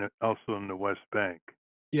 and also in the West Bank.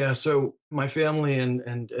 Yeah, so my family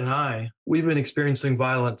and I, we've been experiencing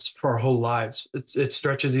violence for our whole lives. It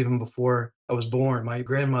stretches even before I was born. My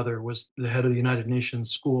grandmother was the head of the United Nations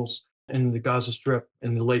schools in the Gaza Strip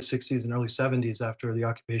in the late 60s and early 70s after the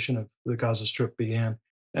occupation of the Gaza Strip began.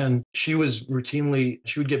 And she would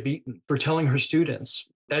get beaten for telling her students,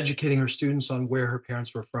 educating her students on where her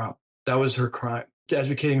parents were from. That was her crime.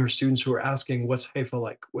 Educating her students who were asking, what's Haifa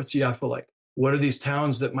like? What's Jaffa like? What are these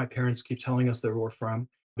towns that my parents keep telling us that we're from?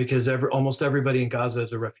 Because almost everybody in Gaza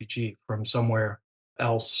is a refugee from somewhere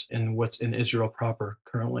else in what's in Israel proper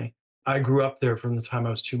currently. I grew up there from the time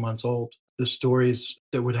I was 2 months old. The stories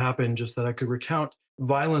that would happen, just that I could recount,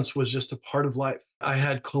 violence was just a part of life. I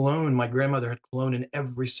had cologne. My grandmother had cologne in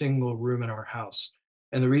every single room in our house.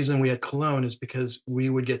 And the reason we had cologne is because we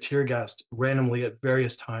would get tear gassed randomly at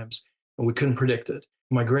various times, and we couldn't predict it.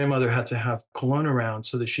 My grandmother had to have cologne around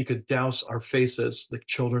so that she could douse our faces, the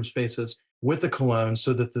children's faces, with the cologne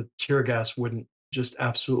so that the tear gas wouldn't just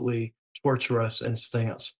absolutely torture us and sting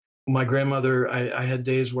us. My grandmother, I had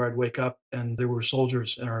days where I'd wake up and there were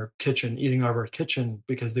soldiers in our kitchen eating out of our kitchen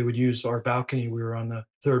because they would use our balcony. We were on the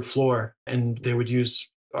third floor, and they would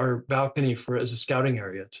use our balcony as a scouting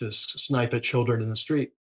area to snipe at children in the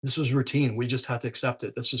street. This was routine. We just had to accept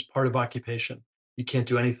it. This was part of occupation. You can't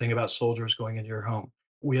do anything about soldiers going into your home.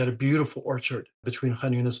 We had a beautiful orchard between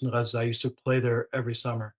Khan Yunis and Gaza. I used to play there every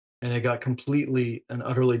summer, and it got completely and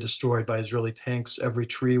utterly destroyed by Israeli tanks. Every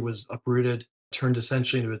tree was uprooted, turned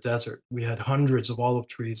essentially into a desert. We had hundreds of olive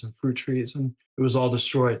trees and fruit trees, and it was all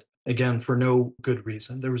destroyed, again, for no good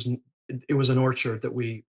reason. It was an orchard that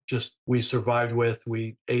we survived with,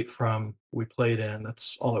 we ate from, we played in.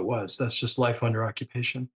 That's all it was. That's just life under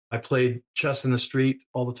occupation. I played chess in the street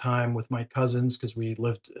all the time with my cousins because we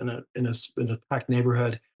lived in a packed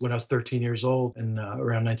neighborhood. When I was 13 years old, in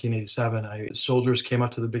around 1987, soldiers came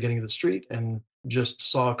up to the beginning of the street and just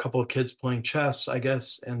saw a couple of kids playing chess, I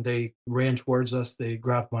guess, and they ran towards us. They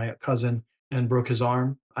grabbed my cousin and broke his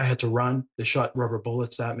arm. I had to run. They shot rubber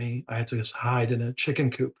bullets at me. I had to just hide in a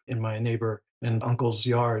chicken coop in my neighbor and uncle's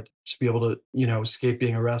yard to be able to, escape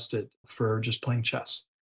being arrested for just playing chess.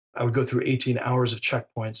 I would go through 18 hours of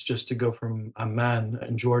checkpoints just to go from Amman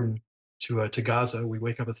in Jordan to Gaza. We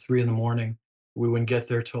wake up at 3 a.m. We wouldn't get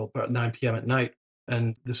there till about 9 p.m. at night.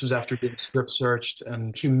 And this was after being strip searched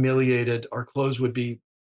and humiliated. Our clothes would be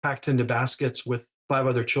packed into baskets with 5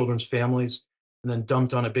 other children's families and then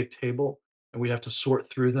dumped on a big table. And we'd have to sort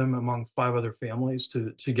through them among 5 other families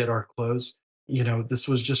to get our clothes. This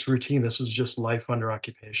was just routine. This was just life under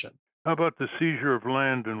occupation. How about the seizure of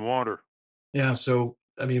land and water? Yeah. So,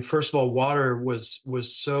 first of all, water was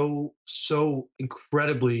so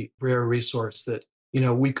incredibly rare resource that,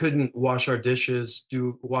 we couldn't wash our dishes,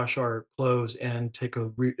 wash our clothes and take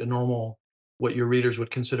a normal, what your readers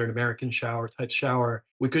would consider an American shower type shower.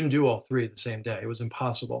 We couldn't do all 3 the same day. It was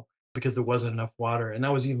impossible because there wasn't enough water. And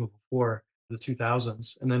that was even before the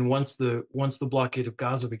 2000s. And then once the blockade of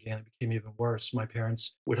Gaza began, it became even worse. My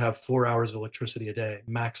parents would have 4 hours of electricity a day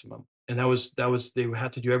maximum. And that was they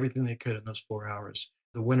had to do everything they could in those 4 hours.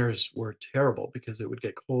 The winters were terrible because it would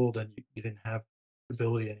get cold and you didn't have the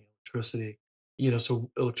ability any electricity. So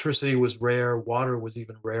electricity was rare, water was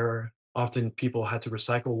even rarer. Often people had to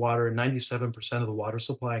recycle water. 97% of the water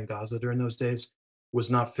supply in Gaza during those days was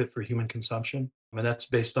not fit for human consumption. That's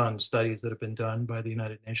based on studies that have been done by the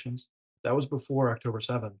United Nations. That was before October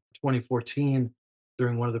 7th. 2014,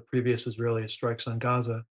 during one of the previous Israeli strikes on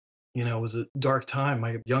Gaza, it was a dark time.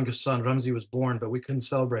 My youngest son, Ramzi, was born, but we couldn't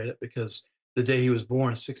celebrate it because the day he was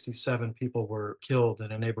born, 67 people were killed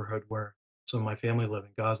in a neighborhood where some of my family lived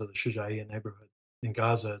in Gaza, the Shujaiya neighborhood in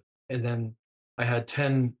Gaza. And then I had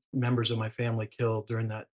 10 members of my family killed during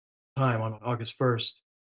that time on August 1st,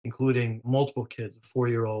 including multiple kids, a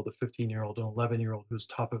 4-year-old, a 15-year-old, an 11-year-old who was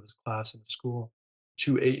top of his class in the school,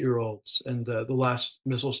 2 8-year-olds. And the last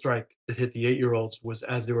missile strike that hit the 8-year-olds was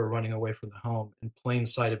as they were running away from the home in plain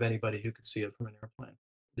sight of anybody who could see it from an airplane.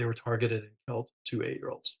 They were targeted and killed, 2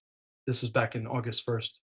 8-year-olds. This was back in August 1st,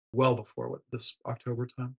 well before this October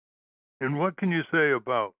time. And what can you say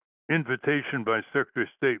about invitation by Secretary of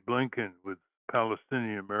State Blinken with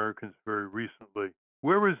Palestinian Americans very recently?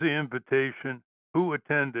 Where was the invitation? Who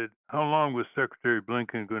attended? How long was Secretary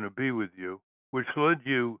Blinken going to be with you? Which led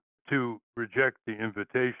you to reject the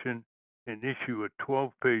invitation and issue a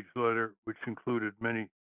 12-page letter, which included many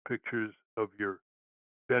pictures of your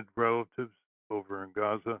dead relatives over in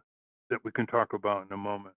Gaza that we can talk about in a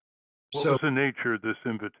moment. What was the nature of this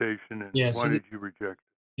invitation, and why did you reject it?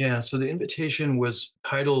 Yeah, so the invitation was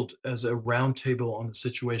titled as a roundtable on the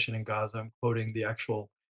situation in Gaza. I'm quoting the actual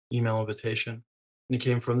email invitation. And it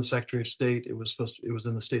came from the Secretary of State. It was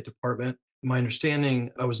in the State Department. My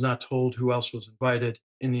understanding, I was not told who else was invited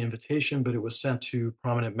in the invitation, but it was sent to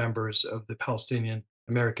prominent members of the Palestinian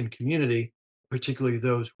American community, particularly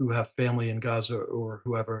those who have family in Gaza or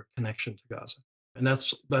who have a connection to Gaza. And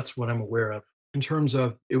that's what I'm aware of. In terms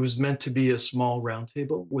of, it was meant to be a small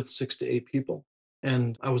roundtable with 6 to 8 people.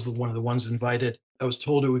 And I was one of the ones invited. I was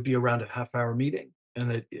told it would be around a half-hour meeting, and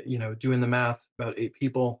that, doing the math, about 8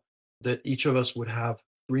 people, that each of us would have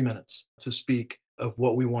 3 minutes to speak of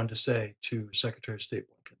what we wanted to say to Secretary of State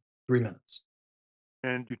Blinken. 3 minutes.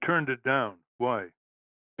 And you turned it down. Why?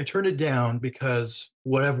 I turned it down because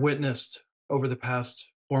what I've witnessed over the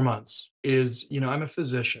past 4 months is, I'm a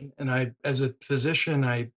physician, and as a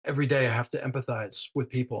physician, every day I have to empathize with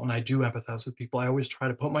people, and I do empathize with people. I always try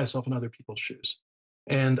to put myself in other people's shoes.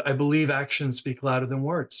 And I believe actions speak louder than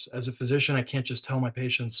words. As a physician, I can't just tell my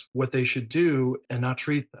patients what they should do and not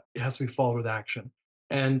treat them. It has to be followed with action.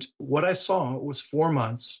 And what I saw was 4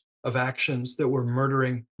 months of actions that were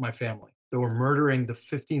murdering my family. that were murdering the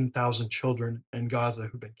 15,000 children in Gaza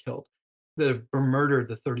who've been killed, that have murdered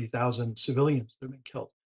the 30,000 civilians that have been killed.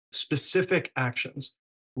 Specific actions,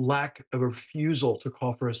 lack of refusal to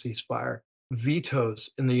call for a ceasefire,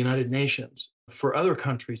 vetoes in the United Nations for other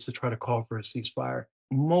countries to try to call for a ceasefire,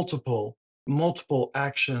 multiple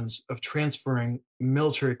actions of transferring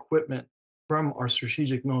military equipment from our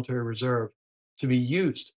strategic military reserve to be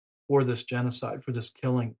used for this genocide, for this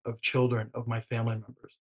killing of children of my family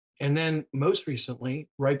members. And then most recently,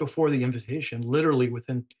 right before the invitation, literally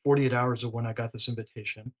within 48 hours of when I got this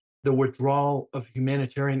invitation, the withdrawal of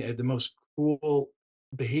humanitarian aid, the most cruel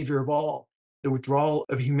behavior of all, the withdrawal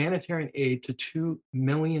of humanitarian aid to 2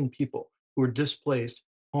 million people who are displaced,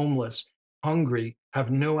 homeless, hungry,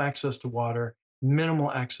 have no access to water,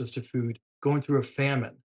 minimal access to food, going through a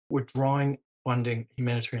famine, withdrawing funding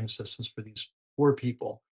humanitarian assistance for these poor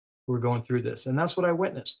people who are going through this. And that's what I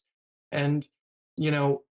witnessed. And,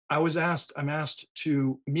 I'm asked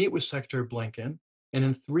to meet with Secretary Blinken and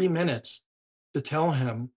in 3 minutes to tell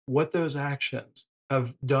him what those actions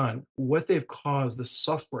have done, what they've caused, the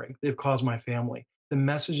suffering they've caused my family, the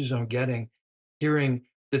messages I'm getting, hearing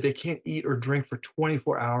that they can't eat or drink for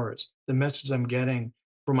 24 hours, the messages I'm getting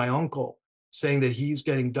from my uncle saying that he's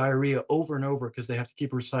getting diarrhea over and over because they have to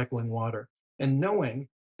keep recycling water, and knowing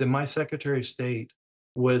that my Secretary of State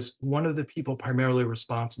was one of the people primarily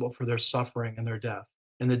responsible for their suffering and their death,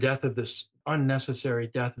 and the death of this unnecessary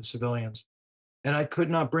death of civilians. And I could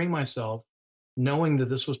not bring myself, knowing that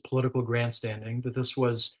this was political grandstanding, that this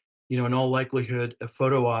was, in all likelihood, a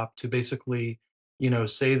photo op to basically,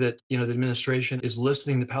 say that, the administration is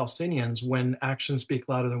listening to Palestinians when actions speak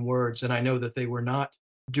louder than words. And I know that they were not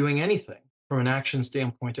doing anything from an action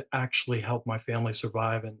standpoint to actually help my family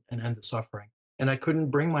survive and end the suffering. And I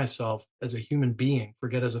couldn't bring myself as a human being,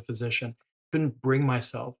 forget as a physician, couldn't bring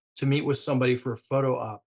myself to meet with somebody for a photo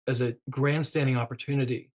op as a grandstanding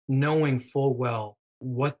opportunity, knowing full well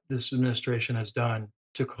what this administration has done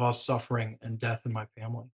to cause suffering and death in my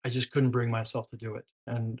family. I just couldn't bring myself to do it.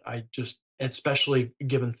 And especially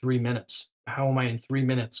given 3 minutes, how am I in 3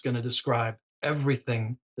 minutes going to describe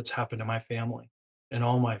everything that's happened to my family and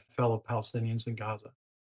all my fellow Palestinians in Gaza?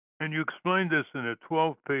 And you explained this in a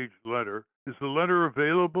 12-page letter. Is the letter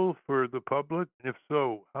available for the public? If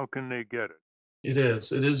so, how can they get it? It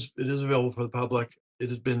is. It is available for the public. It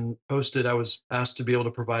has been posted. I was asked to be able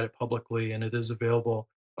to provide it publicly, and it is available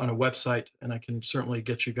on a website. And I can certainly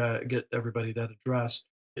get everybody that address.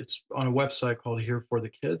 It's on a website called Here for the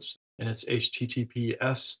Kids, and it's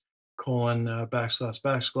https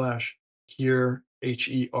 // here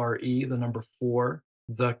HERE the number 4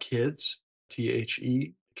 the kids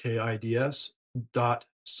THEKIDS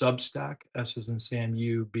 .substack S as in Sam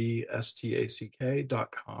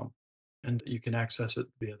UBSTACK.com, and you can access it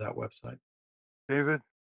via that website. David?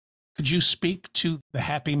 Could you speak to the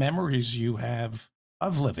happy memories you have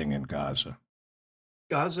of living in Gaza?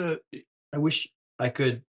 Gaza, I wish I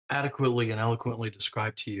could adequately and eloquently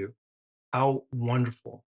describe to you how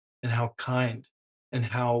wonderful and how kind and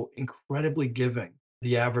how incredibly giving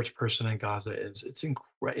the average person in Gaza is. It's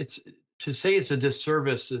to say it's a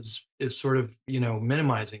disservice is sort of,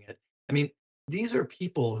 minimizing it. I mean, these are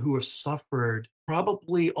people who have suffered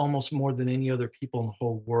probably almost more than any other people in the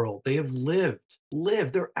whole world. They have lived.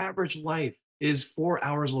 Their average life is 4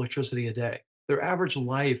 hours electricity a day. Their average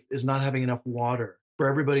life is not having enough water for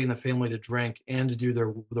everybody in the family to drink and to do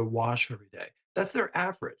their wash every day. That's their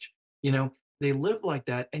average. They live like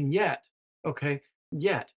that. And yet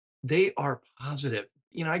they are positive.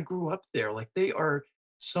 I grew up there. Like, they are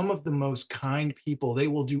some of the most kind people. They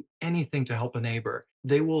will do anything to help a neighbor.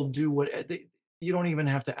 They will do you don't even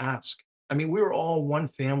have to ask. I mean, we were all one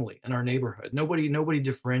family in our neighborhood. Nobody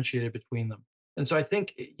differentiated between them. And so I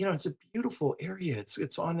think, it's a beautiful area. It's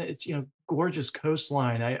gorgeous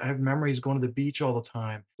coastline. I have memories going to the beach all the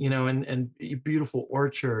time, and beautiful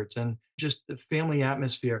orchards and just the family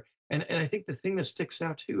atmosphere. And I think the thing that sticks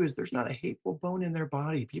out too is there's not a hateful bone in their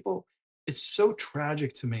body. People, it's so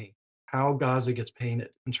tragic to me how Gaza gets painted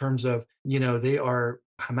in terms of, they are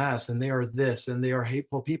Hamas and they are this and they are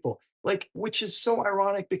hateful people, which is so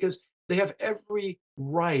ironic because they have every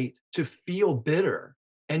right to feel bitter,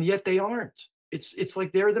 and yet they aren't. It's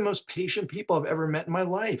like they're the most patient people I've ever met in my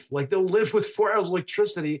life. Like, they'll live with 4 hours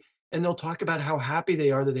electricity and they'll talk about how happy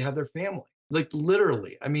they are that they have their family. Like,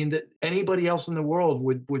 literally. I mean, that anybody else in the world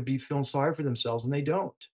would be feeling sorry for themselves, and they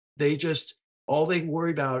don't. They just, all they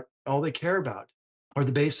care about are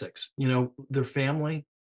the basics, their family,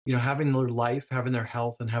 having their life, having their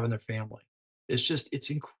health, and having their family. It's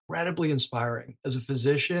incredibly inspiring as a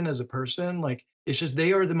physician, as a person.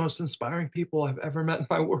 They are the most inspiring people I've ever met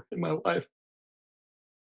in my life.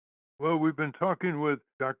 Well, we've been talking with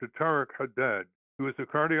Dr. Tariq Haddad, who is a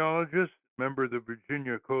cardiologist, member of the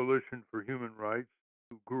Virginia Coalition for Human Rights,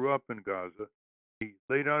 who grew up in Gaza. He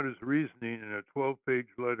laid out his reasoning in a 12-page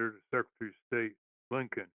letter to Secretary of State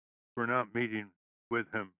Blinken for not meeting with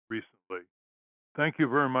him recently. Thank you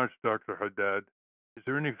very much, Dr. Haddad. Is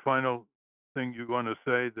there any final thing you want to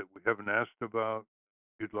say that we haven't asked about,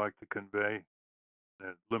 you'd like to convey in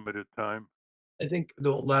a limited time? I think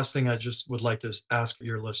the last thing I just would like to ask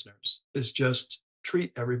your listeners is just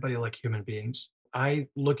treat everybody like human beings. I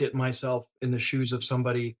look at myself in the shoes of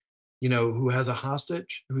somebody, who has a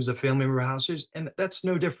hostage, who's a family member hostage, and that's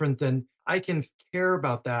no different than I can care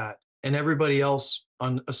about that. And everybody else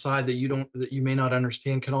on a side that you may not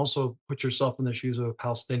understand can also put yourself in the shoes of a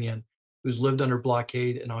Palestinian who's lived under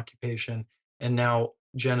blockade and occupation and now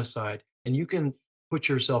genocide. And you can put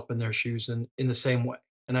yourself in their shoes in the same way.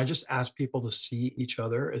 And I just ask people to see each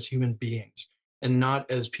other as human beings and not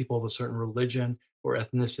as people of a certain religion or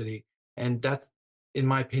ethnicity. And that's, in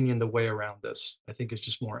my opinion, the way around this. I think it's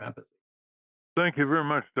just more empathy. Thank you very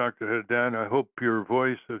much, Dr. Haddad. I hope your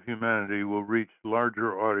voice of humanity will reach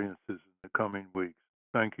larger audiences in the coming weeks.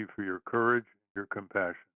 Thank you for your courage, your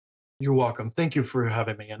compassion. You're welcome. Thank you for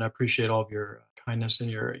having me, and I appreciate all of your kindness and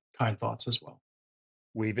your kind thoughts as well.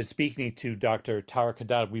 We've been speaking to Dr. Tariq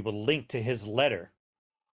Haddad. We will link to his letter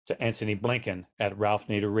to Anthony Blinken at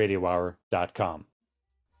ralphnaderradiohour.com.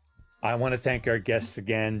 I want to thank our guests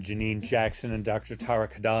again, Janine Jackson and Dr.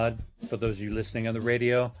 Tariq Haddad. For those of you listening on the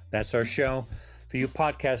radio, that's our show. For you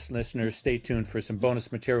podcast listeners, stay tuned for some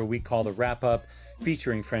bonus material we call the Wrap-Up,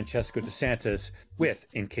 featuring Francesco DeSantis with,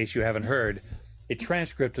 in case you haven't heard, a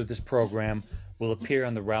transcript of this program will appear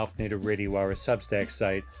on the Ralph Nader Radio Hour Substack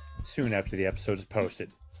site soon after the episode is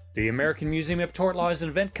posted. The American Museum of Tort Law is an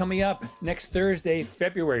event coming up next Thursday,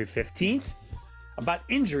 February 15th, about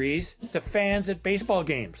injuries to fans at baseball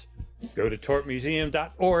games. Go to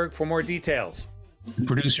tortmuseum.org for more details. The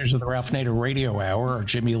producers of the Ralph Nader Radio Hour are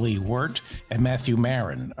Jimmy Lee Wirt and Matthew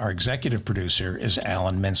Marin. Our executive producer is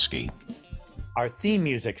Alan Minsky. Our theme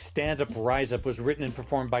music, Stand Up, Rise Up, was written and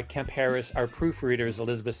performed by Kemp Harris. Our proofreader is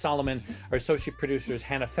Elizabeth Solomon. Our associate producer is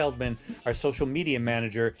Hannah Feldman. Our social media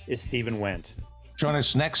manager is Stephen Wendt. Join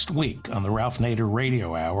us next week on the Ralph Nader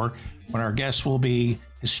Radio Hour when our guest will be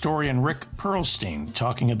historian Rick Perlstein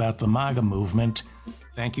talking about the MAGA movement.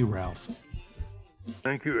 Thank you, Ralph.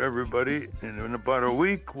 Thank you, everybody. And in about a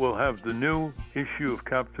week, we'll have the new issue of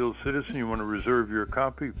Capitol Hill Citizen. You want to reserve your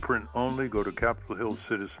copy, print only, go to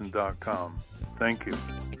capitolhillcitizen.com. Thank you.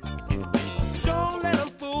 Don't let them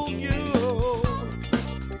fool you.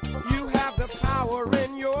 You have the power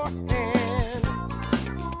in your hand.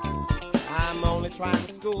 I'm only trying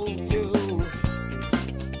to school you.